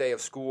first day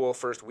of school,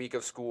 first week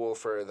of school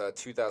for the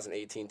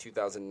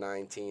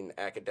 2018-2019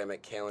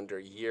 academic calendar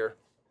year.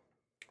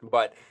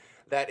 But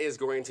that is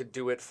going to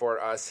do it for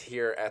us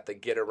here at the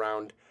Get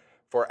Around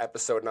for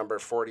episode number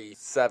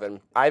 47.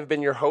 I've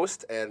been your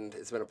host, and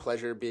it's been a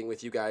pleasure being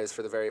with you guys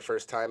for the very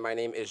first time. My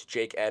name is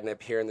Jake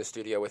Adnip, here in the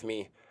studio with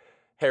me,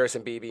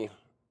 Harrison Beeby,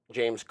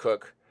 James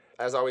Cook.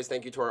 As always,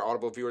 thank you to our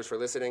Audible viewers for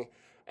listening,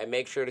 and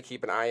make sure to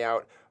keep an eye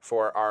out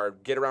for our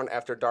Get Around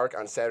After Dark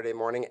on Saturday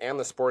morning and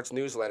the sports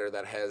newsletter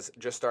that has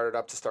just started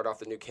up to start off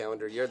the new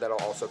calendar year. That'll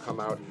also come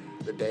out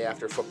the day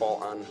after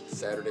football on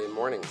Saturday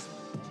mornings.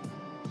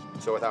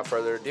 So without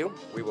further ado,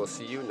 we will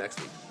see you next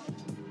week.